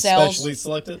Are they sells... specially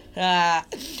selected?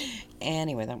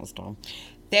 Anyway, that was dumb.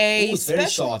 They Ooh, it's very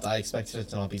special- soft. I expected it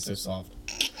to not be so soft.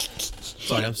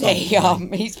 Sorry, I'm sorry.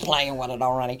 He's playing with it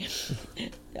already.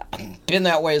 Been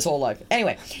that way his whole life.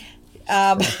 Anyway,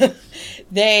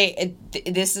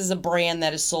 this is a brand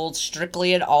that is sold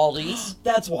strictly at Aldi's,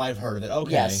 That's why I've heard of it.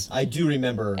 Okay. Yes. I do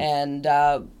remember. and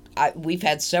we've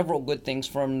had several good things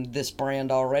from this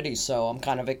brand already, so I'm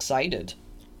kind of excited.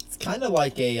 It's kind of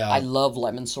like a I love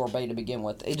lemon sorbet to begin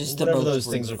with. It is the whatever most those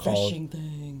things are called. refreshing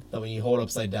thing. that when you hold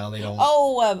upside down, they don't.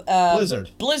 Blizzard.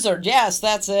 Blizzard, yes,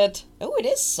 that's it. Oh, it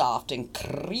is soft and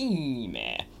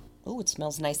creamy. Oh, it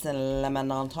smells nice and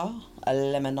lemonata. A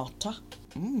lemonata.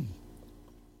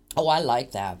 Oh, I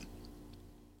like that.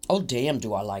 Oh, damn,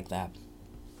 do I like that.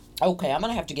 Okay, I'm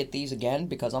going to have to get these again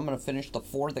because I'm going to finish the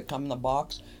 4 that come in the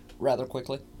box rather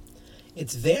quickly.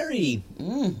 It's very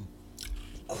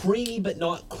creamy, but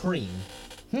not cream.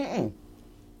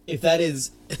 If that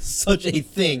is such a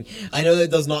thing. I know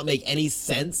that does not make any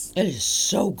sense. It is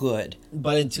so good.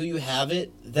 But until you have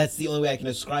it, that's the only way I can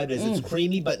describe it, is it's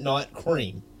creamy, but not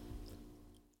cream.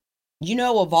 You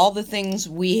know, of all the things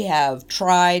we have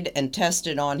tried and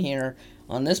tested on here,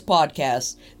 on this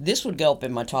podcast, this would go up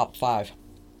in my top 5.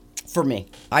 For me.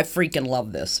 I freaking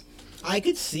love this. I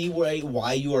could see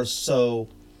why you are so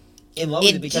in love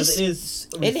with it, because it is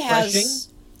refreshing.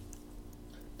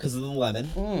 Because of the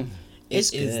lemon.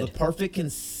 It's It is good. the perfect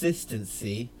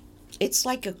consistency. It's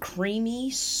like a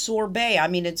creamy sorbet. I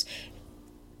mean, it's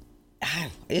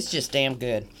just damn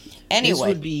good. Anyway. This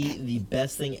would be the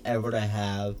best thing ever to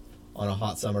have on a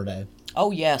hot summer day.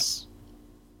 Oh, yes.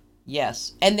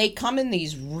 Yes. And they come in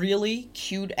these really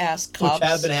cute-ass cups. Which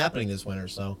have been happening this winter,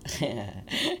 so.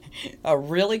 A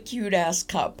really cute-ass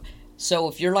cup. So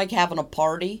if you're, like, having a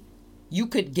party, you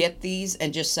could get these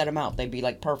and just set them out. They'd be,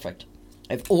 like, perfect.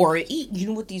 You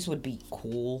know what these would be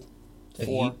cool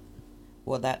for? Eat?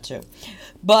 Well, that too.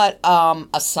 But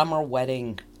a summer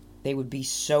wedding, they would be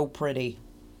so pretty.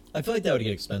 I feel like that would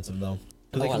get expensive, though.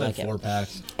 Because they come in 4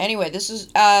 packs. Anyway, this is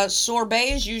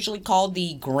sorbet is usually called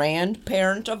the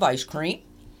grandparent of ice cream.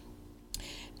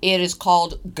 It is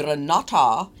called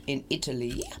granata in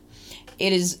Italy.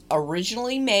 It is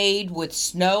originally made with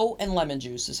snow and lemon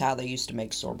juice is how they used to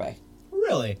make sorbet.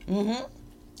 Really? Mm-hmm.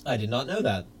 I did not know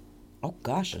that. Oh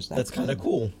gosh, is that That's kind of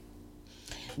cool.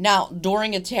 Now,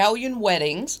 during Italian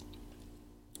weddings,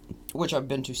 which I've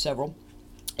been to several,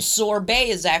 sorbet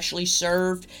is actually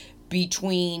served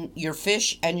between your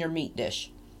fish and your meat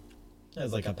dish.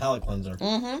 It's like a palate cleanser.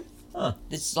 Mm-hmm. Huh.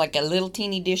 It's like a little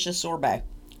teeny dish of sorbet.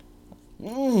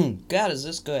 God, is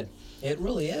this good. It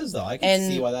really is, though. I can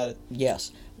see why that...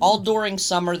 Yes. All during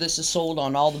summer, this is sold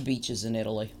on all the beaches in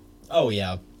Italy. Oh,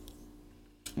 yeah.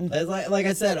 Like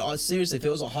I said, seriously, if it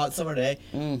was a hot summer day,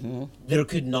 there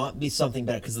could not be something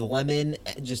better, because the lemon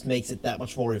just makes it that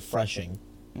much more refreshing.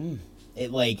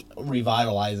 It, like,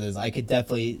 revitalizes. I could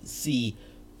definitely see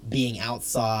being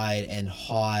outside and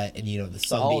hot and, the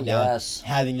sun being down,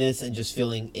 having this and just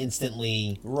feeling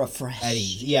instantly refreshed. At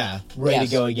ease. Yeah, ready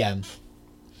to go again.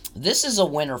 This is a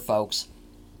winner, folks.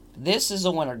 This is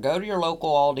a winner. Go to your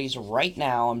local Aldi's right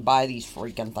now and buy these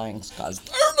freaking things, because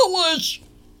they're delish.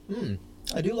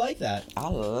 I do like that. I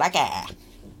like it.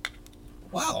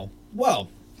 Wow. Well.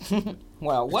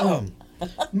 Well.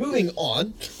 Moving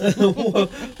on.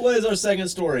 What is our second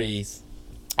story?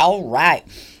 All right.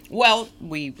 Well,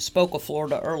 we spoke of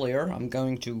Florida earlier. I'm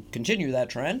going to continue that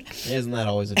trend. Isn't that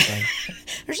always a trend?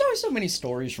 There's always so many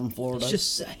stories from Florida.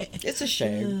 It's a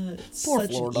shame. Poor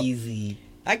Florida. Easy.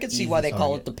 I could see why they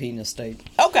call it the penis state.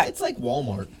 Okay. It's like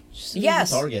Walmart.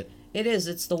 Yes. Target. It is.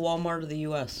 It's the Walmart of the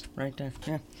U.S. right there.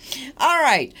 Yeah. All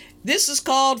right. This is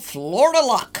called Florida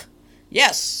Luck.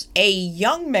 Yes. A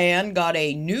young man got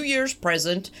a New Year's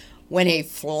present when a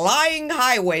flying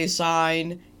highway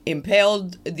sign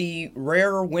impaled the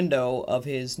rear window of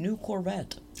his new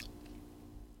Corvette.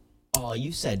 Oh,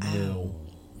 you said new.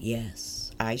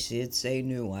 Yes. I did say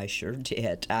new. I sure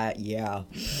did. Yeah.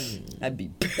 I'd be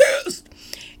pissed.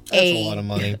 That's a lot of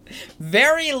money.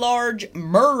 Very large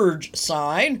merge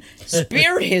sign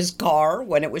speared his car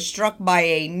when it was struck by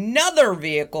another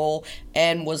vehicle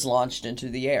and was launched into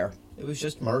the air. It was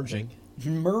just merging.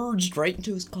 Merged right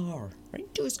into his car. Right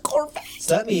into his Corvette.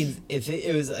 So that means if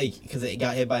it was like, because it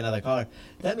got hit by another car,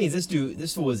 that means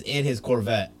this fool was in his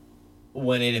Corvette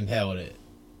when it impaled it.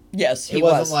 Yes, he was.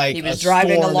 It wasn't like he was a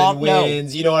driving storm along. and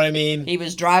winds, you know what I mean? He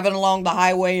was driving along the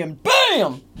highway and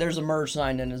BAM! There's a merge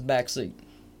sign in his back seat.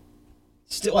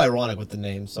 Still ironic with the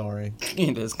name, sorry.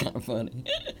 It is kind of funny.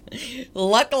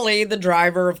 Luckily, the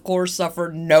driver, of course,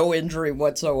 suffered no injury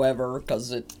whatsoever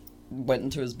because it went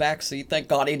into his back seat. Thank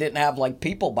God he didn't have, like,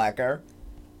 people back there.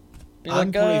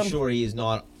 I'm pretty sure he's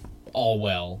not all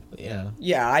well. Yeah.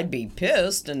 Yeah, I'd be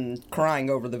pissed and crying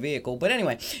over the vehicle. But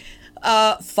anyway,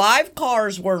 5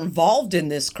 cars were involved in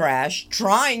this crash,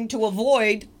 trying to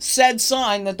avoid said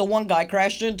sign that the one guy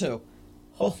crashed into.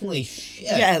 Holy shit.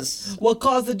 Yes. What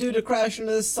caused the dude to crash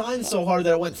into the sign so hard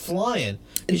that it went flying?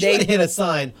 You They- should hit a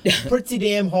sign pretty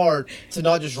damn hard to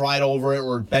not just ride over it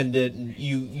or bend it, and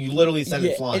you literally send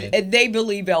it flying. And they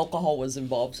believe alcohol was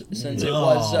involved since it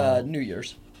was New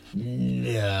Year's.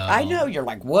 No. I know, you're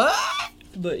like, what?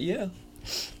 But yeah.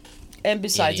 And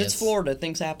besides, Idiots. it's Florida.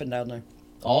 Things happen down there.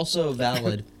 Also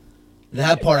valid.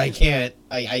 That part I can't.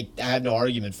 I have no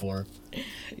argument for.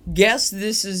 Guess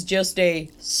this is just a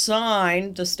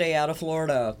sign to stay out of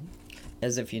Florida.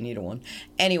 As if you need one.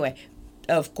 Anyway,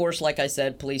 of course, like I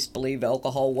said, police believe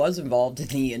alcohol was involved in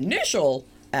the initial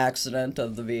accident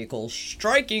of the vehicle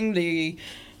striking the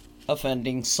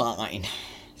offending sign.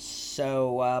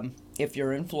 So, if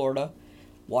you're in Florida,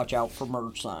 watch out for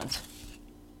merge signs.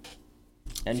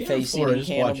 And If you're in face Florida, eating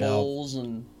just watch out. cannibals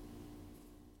and,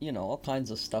 all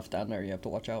kinds of stuff down there you have to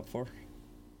watch out for.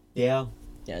 Yeah.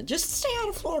 Yeah, just stay out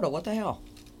of Florida. What the hell?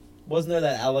 Wasn't there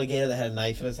that alligator that had a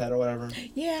knife in his head or whatever?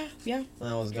 Yeah. That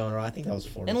was going around. I think that was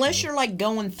Florida. Unless too. you're like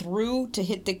going through to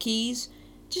hit the Keys,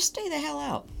 just stay the hell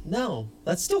out. No,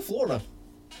 that's still Florida.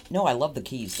 No, I love the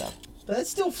Keys though. But that's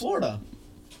still Florida.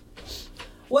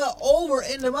 Well, over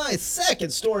into my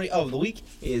second story of the week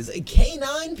is a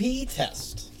K9P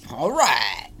test. All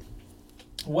right.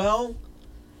 Well,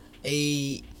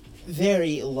 a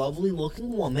very lovely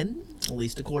looking woman, at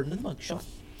least according to the mugshot,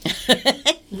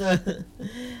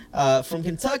 from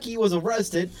Kentucky was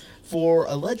arrested for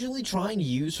allegedly trying to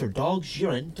use her dog's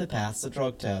urine to pass the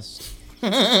drug test.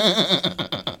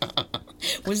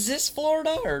 Was this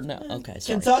Florida or no? Okay,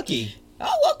 sorry. Kentucky.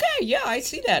 Oh, okay. Yeah, I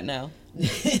see that now.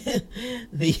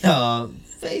 The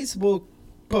Facebook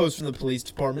post from the police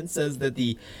department says that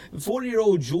the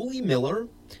 40-year-old Julie Miller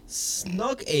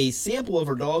snuck a sample of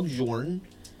her dog's urine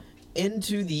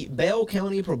into the Bale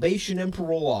County Probation and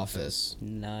Parole Office.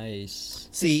 Nice.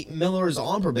 See, Miller is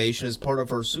on probation. As part of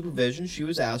her supervision, she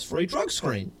was asked for a drug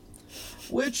screen,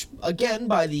 which, again,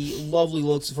 by the lovely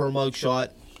looks of her mugshot,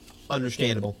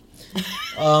 understandable.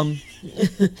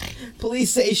 Police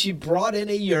say she brought in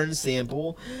a urine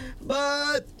sample,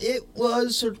 but it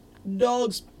was her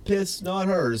dog's piss, not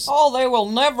hers. Oh, they will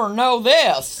never know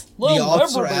this. They'll The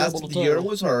officer never be asked able if to the urine tell.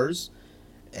 was hers,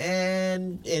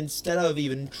 and instead of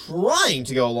even trying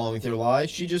to go along with her lie,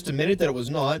 she just admitted that it was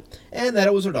not, and that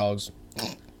it was her dog's.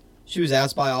 She was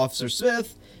asked by Officer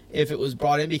Smith if it was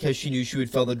brought in because she knew she would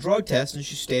fail the drug test, and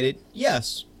she stated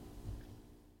yes.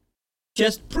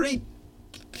 Just pretty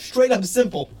straight up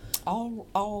simple. All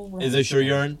right. Is this your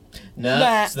urine? No,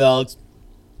 Nah. it's dogs.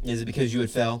 Is it because you would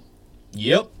fail?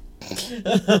 Yep.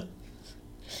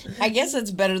 I guess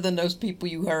it's better than those people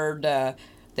you heard.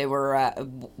 They were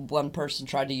one person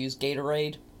tried to use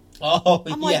Gatorade. Oh,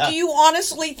 I'm yeah. like, do you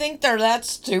honestly think they're that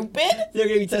stupid? They're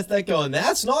going to test that going,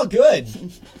 that's not good.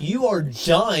 You are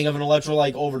dying of an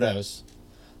electrolyte overdose.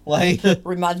 Like,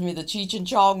 Reminds me of the Cheech and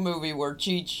Chong movie where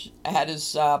Cheech had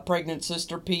his pregnant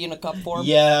sister pee in a cup for him.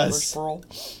 Yes. For his parole.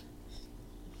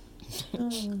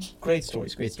 great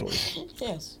stories, great stories.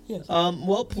 Yes, yes.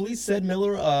 Well, police said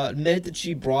Miller admitted that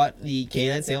she brought the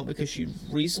canine sample because she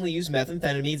recently used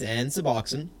methamphetamines and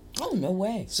Suboxone. Oh, no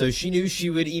way. So she knew she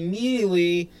would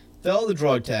immediately fail the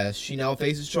drug test. She now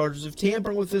faces charges of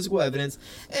tampering with physical evidence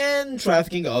and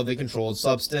trafficking of a controlled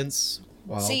substance.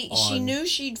 See, she knew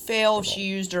she'd fail if she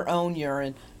used her own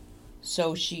urine,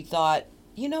 so she thought,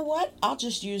 you know what? I'll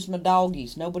just use my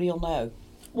doggies. Nobody'll know.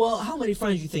 Well, how many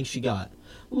friends do you think she got?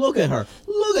 Look at her.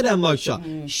 Look at that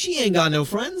mugshot. She ain't got no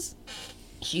friends.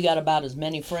 She got about as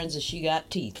many friends as she got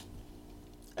teeth.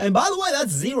 And by the way,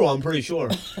 that's zero, I'm pretty sure.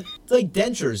 It's like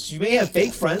dentures. You may have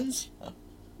fake friends.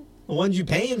 The ones you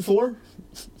paying for.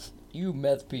 You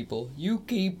meth people, you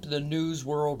keep the news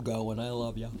world going. I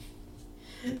love you.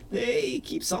 They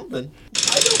keep something.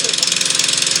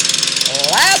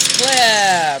 Last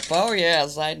clip! Oh,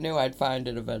 yes, I knew I'd find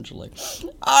it eventually.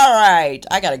 All right,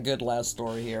 I got a good last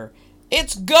story here.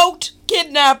 It's goat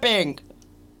kidnapping!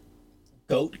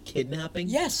 Goat kidnapping?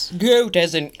 Yes, goat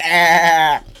as in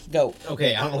goat.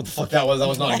 Okay, I don't know what the fuck that was. That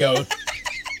was not a goat.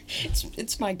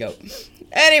 It's my goat.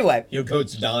 Anyway, Your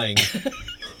goat's dying.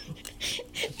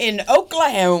 in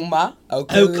Oklahoma.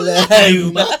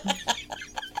 Oklahoma.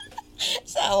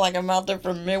 Sound like I'm out there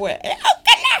from Midwest.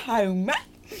 Oklahoma.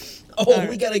 Oh,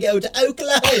 we gotta go to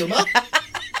Oklahoma.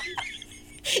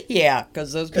 Yeah,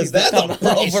 because those 'Cause people that's come a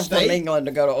pretty over from state. England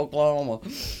to go to Oklahoma.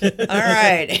 All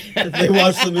right. They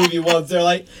watched the movie once. They're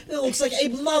like, it looks like a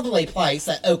lovely place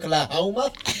at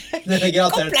Oklahoma. Then they get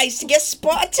out there. Good place to get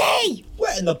spotty.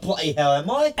 Where in the bloody hell am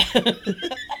I?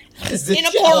 was a In a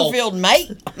shithole. cornfield,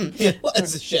 mate. It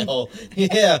was a shithole.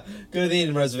 Yeah, go to the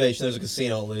Indian reservation. There's a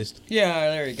casino at least. Yeah,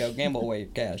 there you go. Gamble away your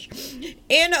cash.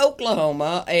 In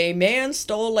Oklahoma, a man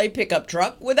stole a pickup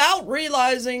truck without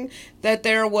realizing that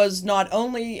there was not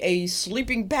only a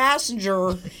sleeping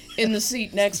passenger in the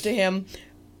seat next to him,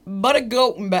 but a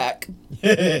goat in back.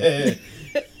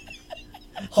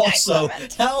 Also,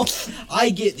 how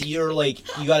I get that you're like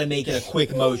you got to make it a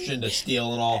quick motion to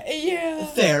steal and all. Yeah.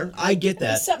 Fair, I get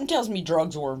that. Something tells me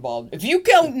drugs were involved. If you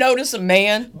don't notice a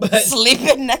man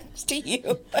sleeping next to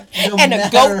you and a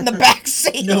goat in the back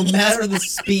seat. No matter the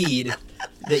speed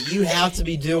that you have to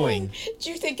be doing,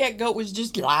 Do you think that goat was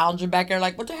just lounging back there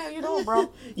like, what the hell you doing,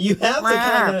 bro? you have to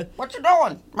kind of. What you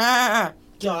doing? I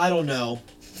don't know.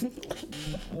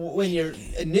 When you're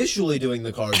initially doing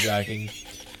the carjacking,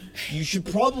 you should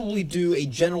probably do a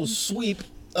general sweep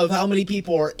of how many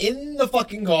people are in the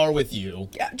fucking car with you.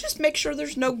 Yeah, just make sure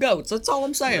there's no goats. That's all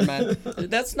I'm saying, man.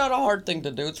 That's not a hard thing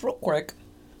to do. It's real quick.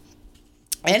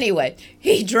 Anyway,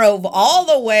 he drove all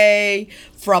the way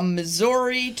from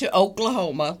Missouri to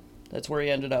Oklahoma. That's where he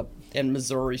ended up, in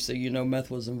Missouri, so you know meth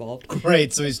was involved.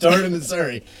 Great, so he started in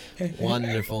Missouri.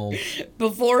 Wonderful.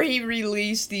 Before he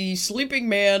released the sleeping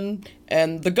man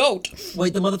and the goat.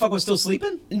 Wait, the motherfucker was still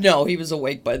sleeping? No, he was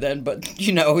awake by then, but,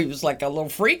 you know, he was like a little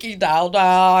freaky dialed.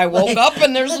 I woke up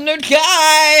and there's a new guy.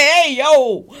 Hey,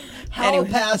 yo. How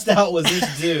passed out was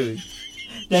this dude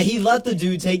that he let the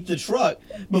dude take the truck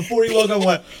before he woke up and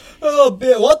went, oh,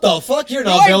 Bill, what the fuck? You're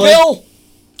not Hi, Billy. Bill.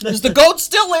 Is the goat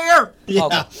still here? Yeah.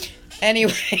 Okay.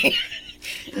 Anyway,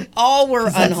 all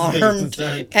were unharmed,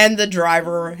 and the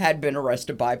driver had been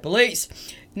arrested by police.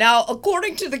 Now,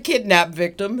 according to the kidnapped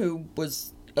victim, who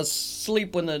was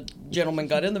asleep when the gentleman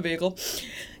got in the vehicle,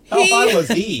 How high was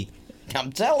he?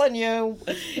 I'm telling you,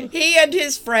 he and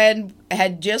his friend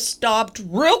had just stopped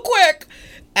real quick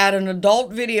at an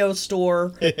adult video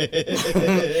store.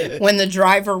 When the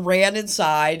driver ran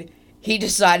inside, he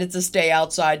decided to stay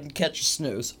outside and catch a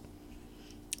snooze.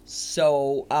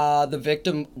 So the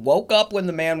victim woke up when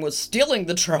the man was stealing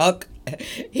the truck.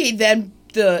 He then,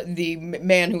 the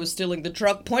man who was stealing the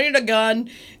truck, pointed a gun,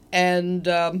 and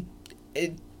I'm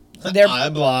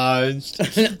obliged.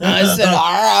 I said,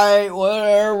 all right,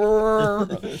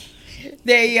 whatever.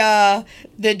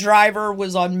 The driver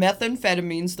was on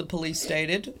methamphetamines, the police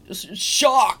stated.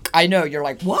 Shock. I know, you're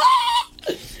like, what?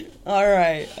 All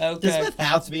right, okay. Does meth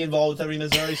have to be involved with every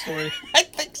Missouri story? I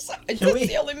think so. That's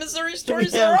the only Missouri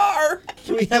stories there are.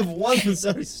 Can we have one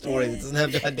Missouri story that doesn't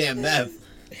have goddamn meth?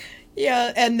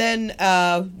 Yeah, and then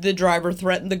the driver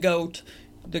threatened the goat.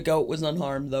 The goat was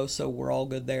unharmed, though, so we're all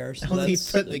good there. So he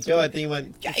threatened the goat. I think he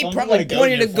went. Yeah, he probably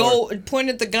pointed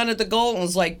the gun at the goat and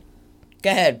was like,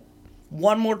 "Go ahead,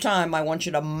 one more time. I want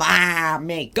you to ma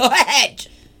me. Go ahead."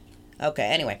 Okay.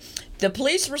 Anyway, the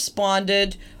police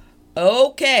responded.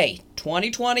 Okay,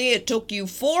 2020. It took you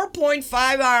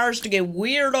 4.5 hours to get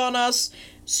weird on us,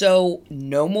 so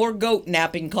no more goat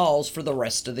napping calls for the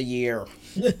rest of the year.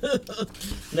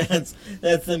 That's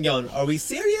them going, are we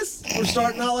serious? We're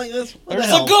starting out like this? What There's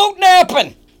the hell? a goat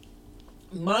napping!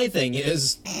 My thing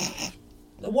is,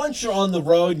 once you're on the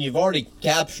road and you've already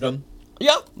captured him,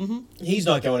 Yeah. he's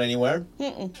not going anywhere.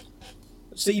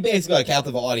 So you basically got a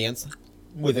captive audience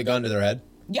with a gun to their head.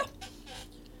 Yeah.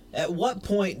 At what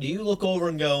point do you look over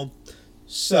and go,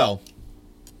 so,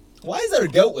 why is there a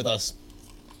goat with us?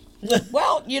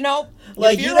 Well, you know,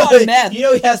 Like, if you're on meth... You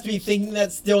know he has to be thinking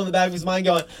that still in the back of his mind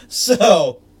going,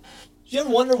 so, do you ever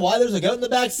wonder why there's a goat in the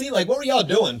back seat? Like, what were y'all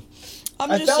doing?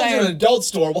 I'm I just found you in saying... an adult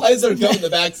store. Why is there a goat in the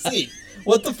back seat?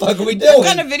 What the fuck are we doing? What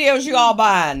kind of videos you all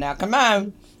buying now? Come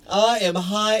on. I am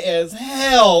high as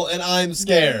hell, and I'm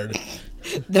scared.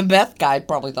 The meth guy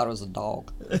probably thought it was a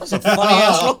dog. That's a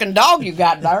funny-ass looking dog you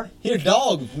got there. Your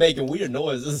dog's making weird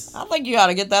noises. I think you ought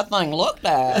to get that thing looked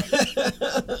at.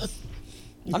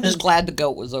 I'm just glad the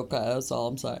goat was okay. That's all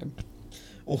I'm saying.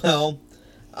 Well,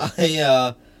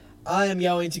 I am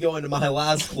going to go into my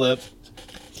last clip,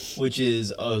 which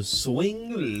is a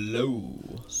swing low.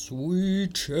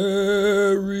 Sweet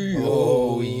cherry.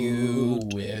 Oh, you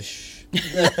wish.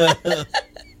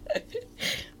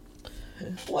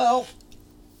 Well,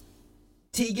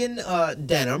 Tegan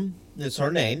Denham is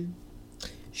her name.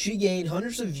 She gained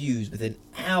hundreds of views within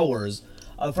hours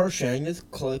of her sharing this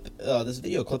clip, this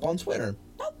video clip on Twitter.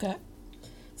 Okay.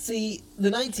 See, the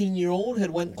 19-year-old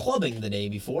had went clubbing the day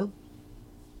before.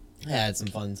 Had some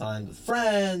fun times with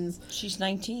friends. She's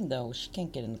 19, though. She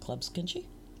can't get in the clubs, can she?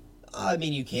 I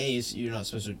mean, you can. You're not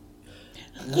supposed to.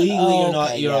 Legally, you're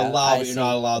not. You're allowed, but you're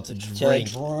not allowed to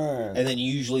drink. And then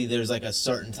usually there's like a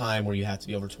certain time where you have to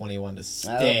be over 21 to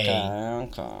stay.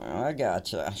 Okay, I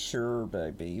gotcha. Sure,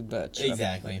 baby, you betcha.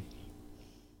 Exactly.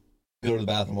 go to the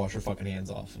bathroom, wash your fucking hands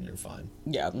off, and you're fine.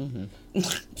 Yeah. Mm-hmm.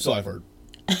 So I've heard.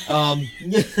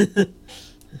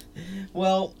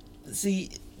 Well,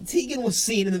 see, Tegan was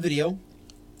seen in the video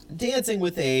dancing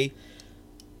with a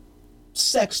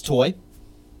sex toy,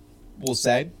 we'll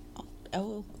say.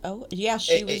 Oh, yeah,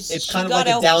 she was. It's she kind of got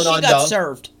like a down she under. got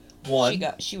served. One.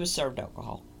 She was served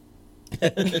alcohol.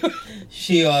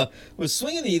 She was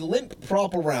swinging the limp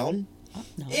prop around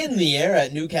in the air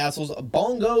at Newcastle's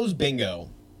Bongos Bingo.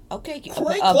 Okay.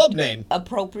 Great club name.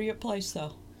 Appropriate place,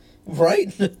 though.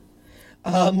 Right?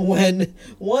 When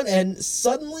one end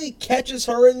suddenly catches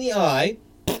her in the eye,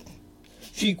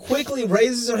 she quickly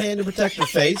raises her hand to protect her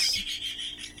face.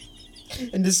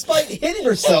 And despite hitting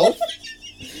herself,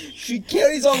 she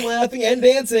carries on laughing and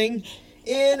dancing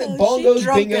in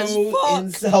Bongos Bingo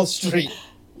in South Street.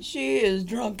 She is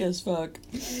drunk as fuck.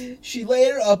 She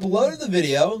later uploaded the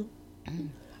video.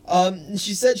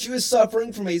 She said she was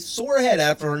suffering from a sore head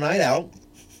after her night out.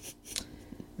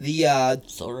 The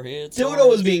dildo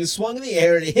was being swung in the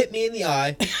air and it hit me in the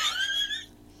eye,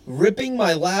 ripping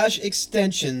my lash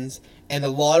extensions and a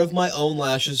lot of my own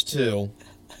lashes too.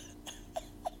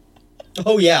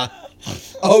 Oh yeah.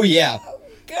 Oh yeah.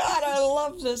 God, I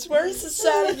love this. Where's the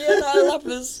sound again? I love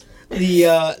this. The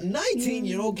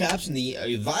 19-year-old captioned the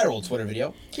viral Twitter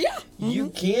video. Yeah.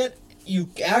 Mm-hmm. You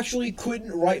actually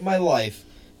couldn't write my life.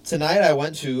 Tonight I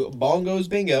went to Bongos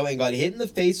Bingo and got hit in the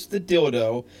face with the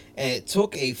dildo, and it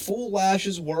took a full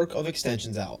lash's work of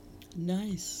extensions out.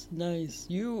 Nice.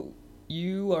 You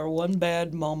are one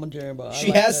bad mama jamba. She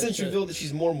has since revealed that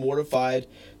she's more mortified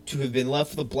to have been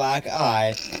left with a black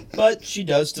eye, but she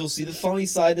does still see the funny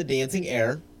side of the dancing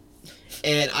air.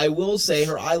 And I will say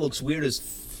her eye looks weird as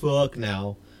fuck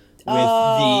now. With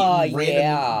the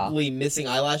randomly missing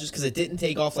eyelashes, because it didn't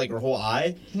take off like her whole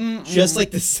eye, just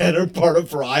like the center part of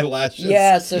her eyelashes.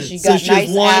 Yeah, so she got nice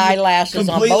eyelashes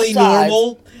on both sides. Completely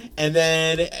normal, and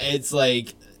then it's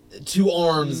like two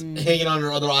arms hanging on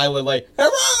her other eyelid, like,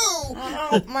 hello!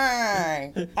 Help me!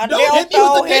 Don't hit me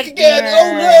with the dick again!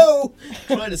 Oh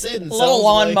no! Trying to say it in little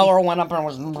lawnmower went up and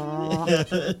was.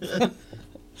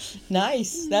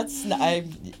 Nice.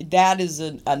 That is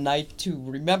a night to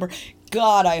remember.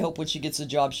 God, I hope when she gets a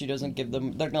job, she doesn't give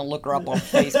them. They're gonna look her up on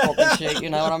Facebook and shit. You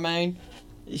know what I mean?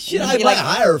 Shit, I might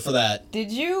hire her for that.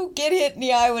 Did you get hit in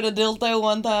the eye with a dildo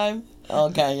one time?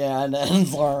 Okay, yeah, I'm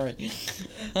sorry.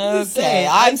 Okay,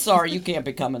 I'm sorry. You can't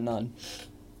become a nun.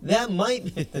 That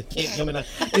might can't come in.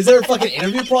 Is there a fucking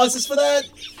interview process for that?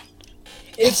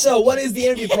 If so, what is the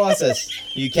interview process?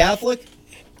 Are you Catholic?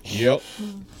 Yep.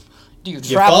 Do you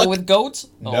travel with goats?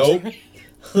 Nope.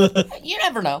 You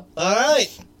never know. All right.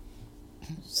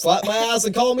 Slap my ass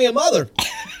and call me a mother.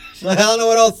 I don't know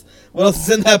what else is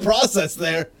in that process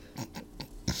there.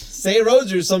 Say a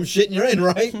rosary or some shit and you're in,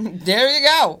 right? There you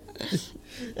go.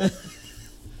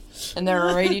 And there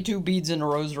are 82 beads in a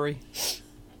rosary,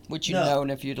 which you'd known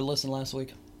if you'd have listened last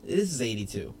week. This is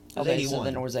 82. Okay, 81. so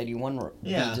then there was 81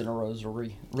 beads in a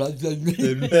rosary. I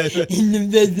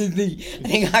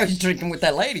think I was drinking with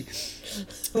that lady.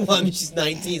 Well, I mean, she's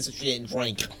 19, so she didn't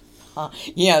drink.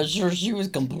 Yeah, sure, she was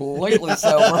completely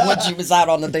sober when she was out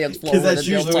on the dance floor. Because that's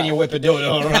usually when you whip a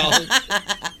dildo around.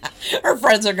 Her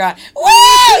friends are going, woo,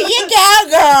 you go,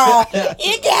 girl,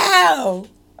 you go.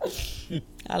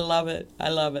 I love it.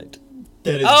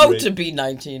 Great. To be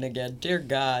 19 again, dear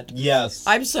God. Yes.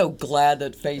 I'm so glad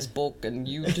that Facebook and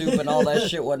YouTube and all that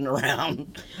shit wasn't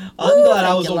around. I'm glad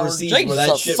I was overseas where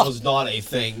that shit was not a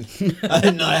thing. I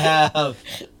did not have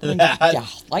that.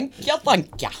 Thank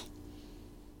you.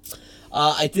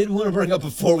 I did want to bring up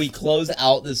before we close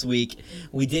out this week,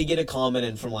 we did get a comment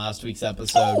in from last week's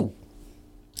episode.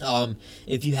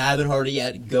 If you haven't heard it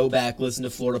yet, go back, listen to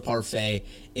Florida Parfait.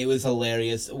 It was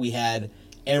hilarious. We had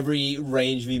every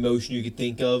range of emotion you could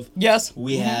think of. Yes.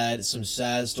 We had some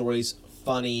sad stories,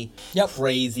 funny, Yep.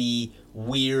 crazy,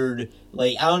 weird.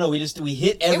 Like, I don't know, we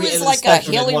hit every It end was of like the a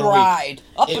spectrum in hilly 1 week. ride.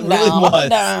 Up It and really down, was. up and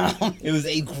down. It was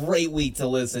a great week to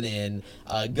listen in.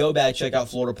 Go back, check out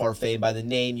Florida Parfait. By the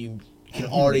name, you can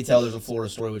already tell there's a Florida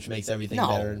story, which makes everything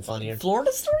better and funnier.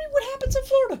 Florida story? What happens in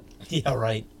Florida? Yeah,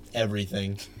 right.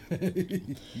 Everything.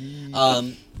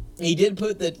 He did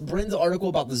put that Bryn's article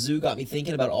about the zoo got me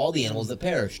thinking about all the animals that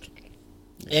perished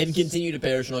and continue to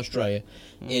perish in Australia.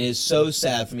 It is so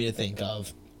sad for me to think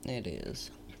of. It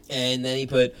is. And then he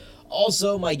put,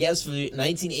 also, my guess for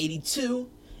 1982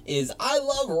 is I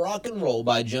Love Rock and Roll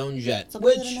by Joan Jett. So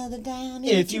which,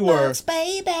 if you were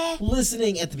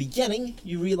listening at the beginning,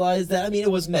 you realize that, I mean,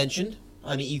 it was mentioned.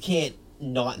 I mean, you can't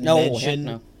not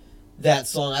mention that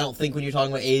song, I don't think, when you're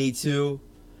talking about 82.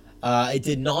 It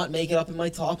did not make it up in my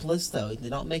top list, though. It did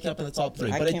not make it up in the top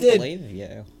 3. But it did. Believe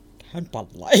you. can't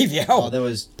believe you. Oh, there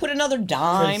was. Put another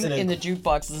dime Crimson and- in the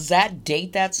jukebox. Does that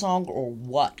date that song or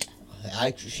what?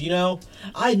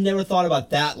 I never thought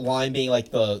about that line being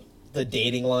like the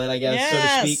dating line, I guess, so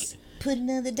to speak. Put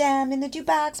another dime in the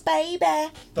jukebox,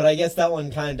 baby. But I guess that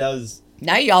one kind of does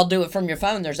Now y'all do it from your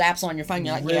phone. There's apps on your phone.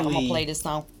 You're like, yeah, I'm Really? gonna play this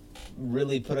song.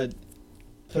 really put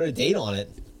a date on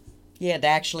it. Yeah, to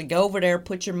actually go over there,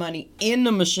 put your money in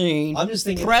the machine. I'm just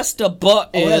thinking. Press the Oh,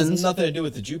 it has buttons. nothing to do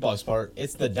with the jukebox part.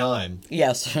 It's the dime.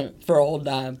 Yes, for a whole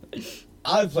dime.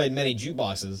 I've played many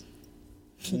jukeboxes.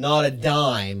 Not a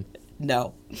dime.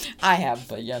 No, I have,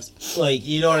 but yes. Like,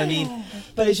 you know what I mean?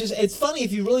 But it's funny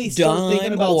if you really start thinking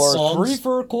Dime about or songs. 3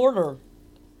 for a quarter.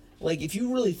 Like, if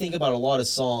you really think about a lot of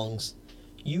songs,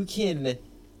 you can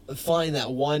find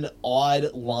that one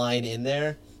odd line in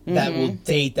there that will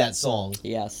date that song.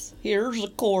 Yes. Here's a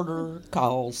quarter.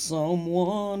 Call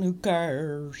someone who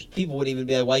cares. People would even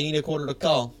be like, why you need a quarter to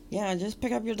call? Yeah, just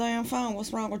pick up your damn phone.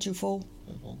 What's wrong with you, fool?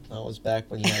 Well, that was back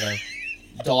when you had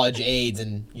to dodge AIDS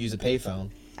and use a payphone.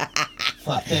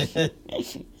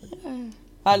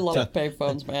 I love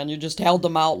payphones, man. You just held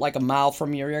them out like a mile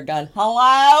from your ear gun.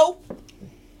 Hello?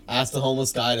 Ask the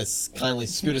homeless guy to kindly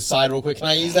scoot aside real quick. Can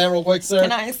I use that real quick, sir?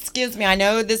 Excuse me, I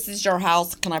know this is your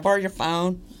house. Can I borrow your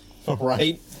phone?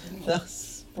 Right?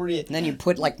 That's pretty... And then you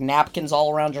put like napkins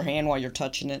all around your hand while you're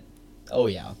touching it. Oh,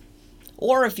 yeah.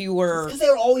 Or if you were Because they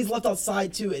were always left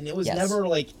outside, too, and it was Yes. never,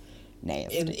 like...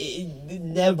 nasty.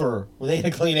 Never were they in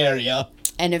a clean area.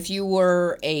 And if you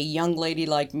were a young lady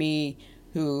like me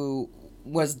who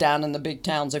was down in the big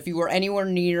towns, if you were anywhere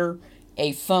near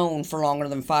a phone for longer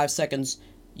than 5 seconds,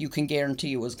 you can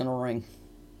guarantee it was going to ring.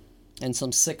 And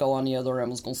some sicko on the other end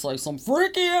was going to say some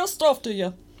freaky ass stuff to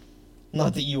you.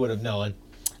 Not that you would have known.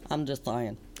 I'm just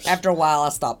saying. After a while, I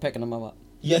stopped picking them up.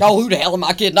 Yeah. Oh, who the hell am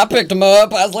I kidding? I picked them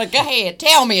up. I was like, go ahead,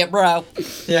 tell me it, bro.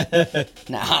 Yeah.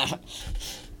 Nah.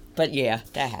 But yeah,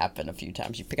 that happened a few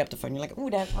times. You pick up the phone, you're like, ooh,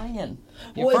 that's ringing.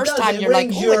 Your Well, it first does. time, It you're like,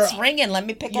 rings ooh, your- it's ringing. Let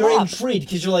me pick it You're up. intrigued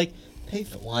because you're like,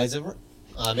 payphone, why is it...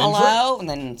 I'm intrigued. Hello? And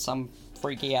then some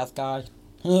freaky ass guy.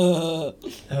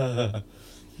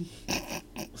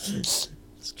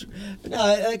 But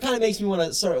no, it kind of makes me want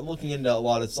to start looking into a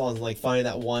lot of songs, like finding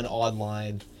that one odd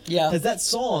line. Yeah. Because that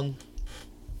song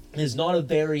is not a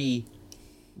very,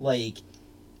 like,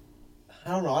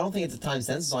 I don't know, I don't think it's a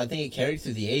time-sensitive song. I think it carried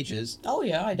through the ages. Oh,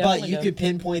 yeah, I definitely But you do. could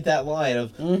pinpoint that line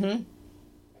of, Mm-hmm.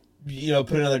 you know,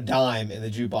 put another dime in the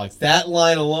jukebox. That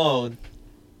line alone,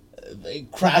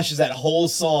 it crashes that whole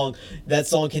song. That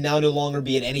song can now no longer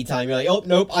be at any time. You're like, oh,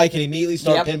 nope, I can immediately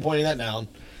start Yep. pinpointing that down.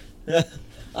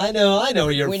 I know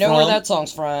where you're We from. know where that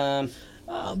song's from.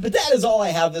 But that is all I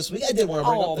have this week. I did want to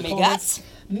bring Oh, up the me comments. guts.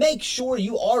 Make sure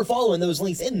you are following those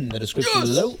links in the description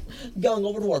below. Going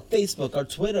over to our Facebook, our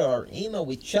Twitter, our email.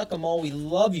 We check them all. We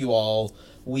love you all.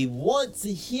 We want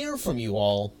to hear from you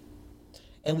all.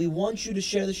 And we want you to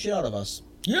share the shit out of us.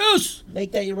 Yes!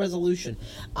 Make that your resolution.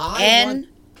 And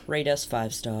rate us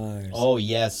 5 stars. Oh,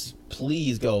 yes.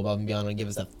 Please go above and beyond and give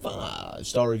us that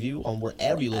 5-star review on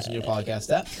wherever you listen to your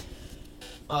podcast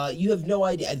at. You have no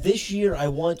idea. This year, I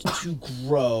want to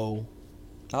grow.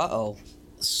 Uh-oh.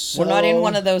 So We're not in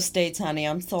one of those states, honey.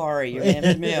 I'm sorry. Your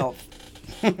name's Milk.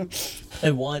 I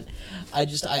want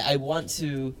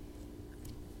to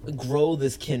grow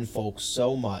this kinfolk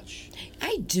so much.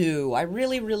 I do. I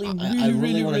really, really, I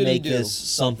really want to make do. this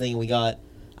something. We got.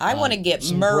 I want to get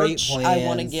some great merch. I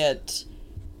want to plans. get,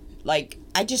 like,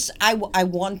 I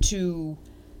want to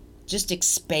just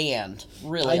expand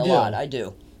really I a do. lot. I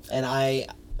do. And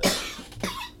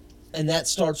and that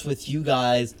starts with you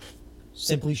guys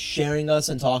simply sharing us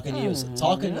and talking to you,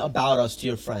 talking about us to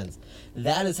your friends.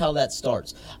 That is how that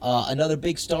starts. Another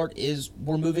big start is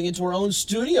we're moving into our own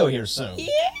studio here soon. Yeah,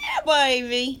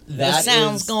 baby. The That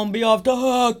sound's is- gonna be off the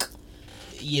hook.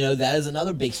 You know, that is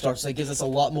another big start. So that gives us a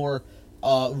lot more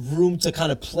room to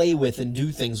kind of play with and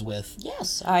do things with.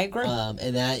 Yes, I agree.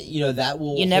 And that, you know, that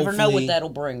will You never know hopefully- what that'll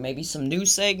bring. Maybe some new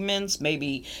segments,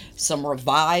 maybe some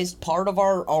revised part of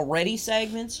our already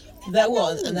segments. That will,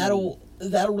 and that'll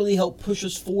really help push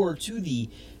us forward to the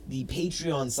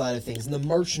Patreon side of things and the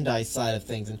merchandise side of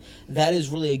things, and that is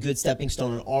really a good stepping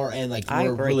stone on our end. Like I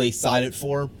we're agree. really excited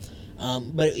for,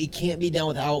 but it can't be done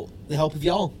without the help of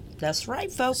y'all. That's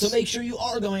right, folks. So make sure you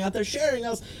are going out there, sharing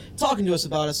us, talking to us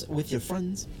about us with your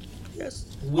friends. yes.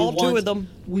 We All two want- of them.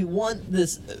 We want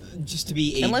this just to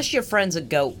be a. Unless your friend's a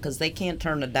goat, because they can't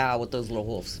turn the dial with those little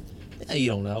hoofs. You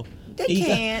don't know. They He got-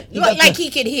 can't. he got Like the- he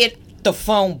could hit the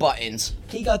phone buttons.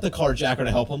 He got the carjacker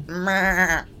to help him.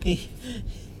 And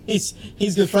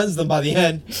He's good friends with them by the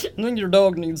end. then your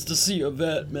dog needs to see a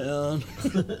vet, man.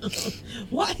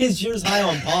 Why is yours high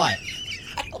on pot?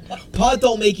 Pot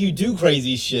don't make you do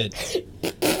crazy shit.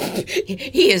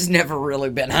 He has never really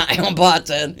been high on pot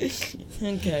then.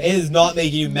 Okay. It is not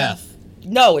making you meth.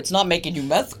 No, it's not making you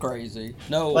meth crazy.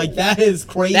 No. Like, that is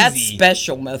crazy. That's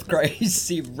special meth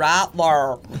crazy right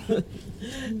there.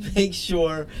 Make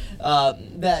sure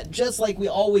that, just like we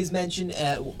always mention,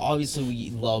 obviously we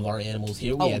love our animals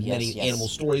here. We have many animal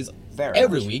stories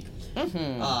every week.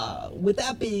 With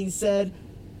that being said,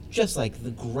 just like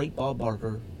the great Bob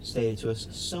Barker stated to us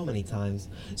so many times,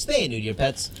 stay new to your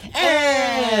pets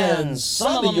and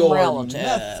some of your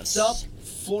messed up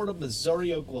Florida,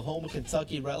 Missouri, Oklahoma,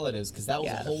 Kentucky relatives, because that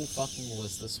was a whole fucking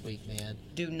list this week, man.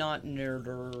 Do not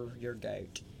murder your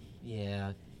goat.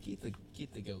 Yeah, keep the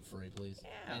goat free, please.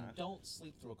 Yeah. And don't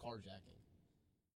sleep through a carjacking.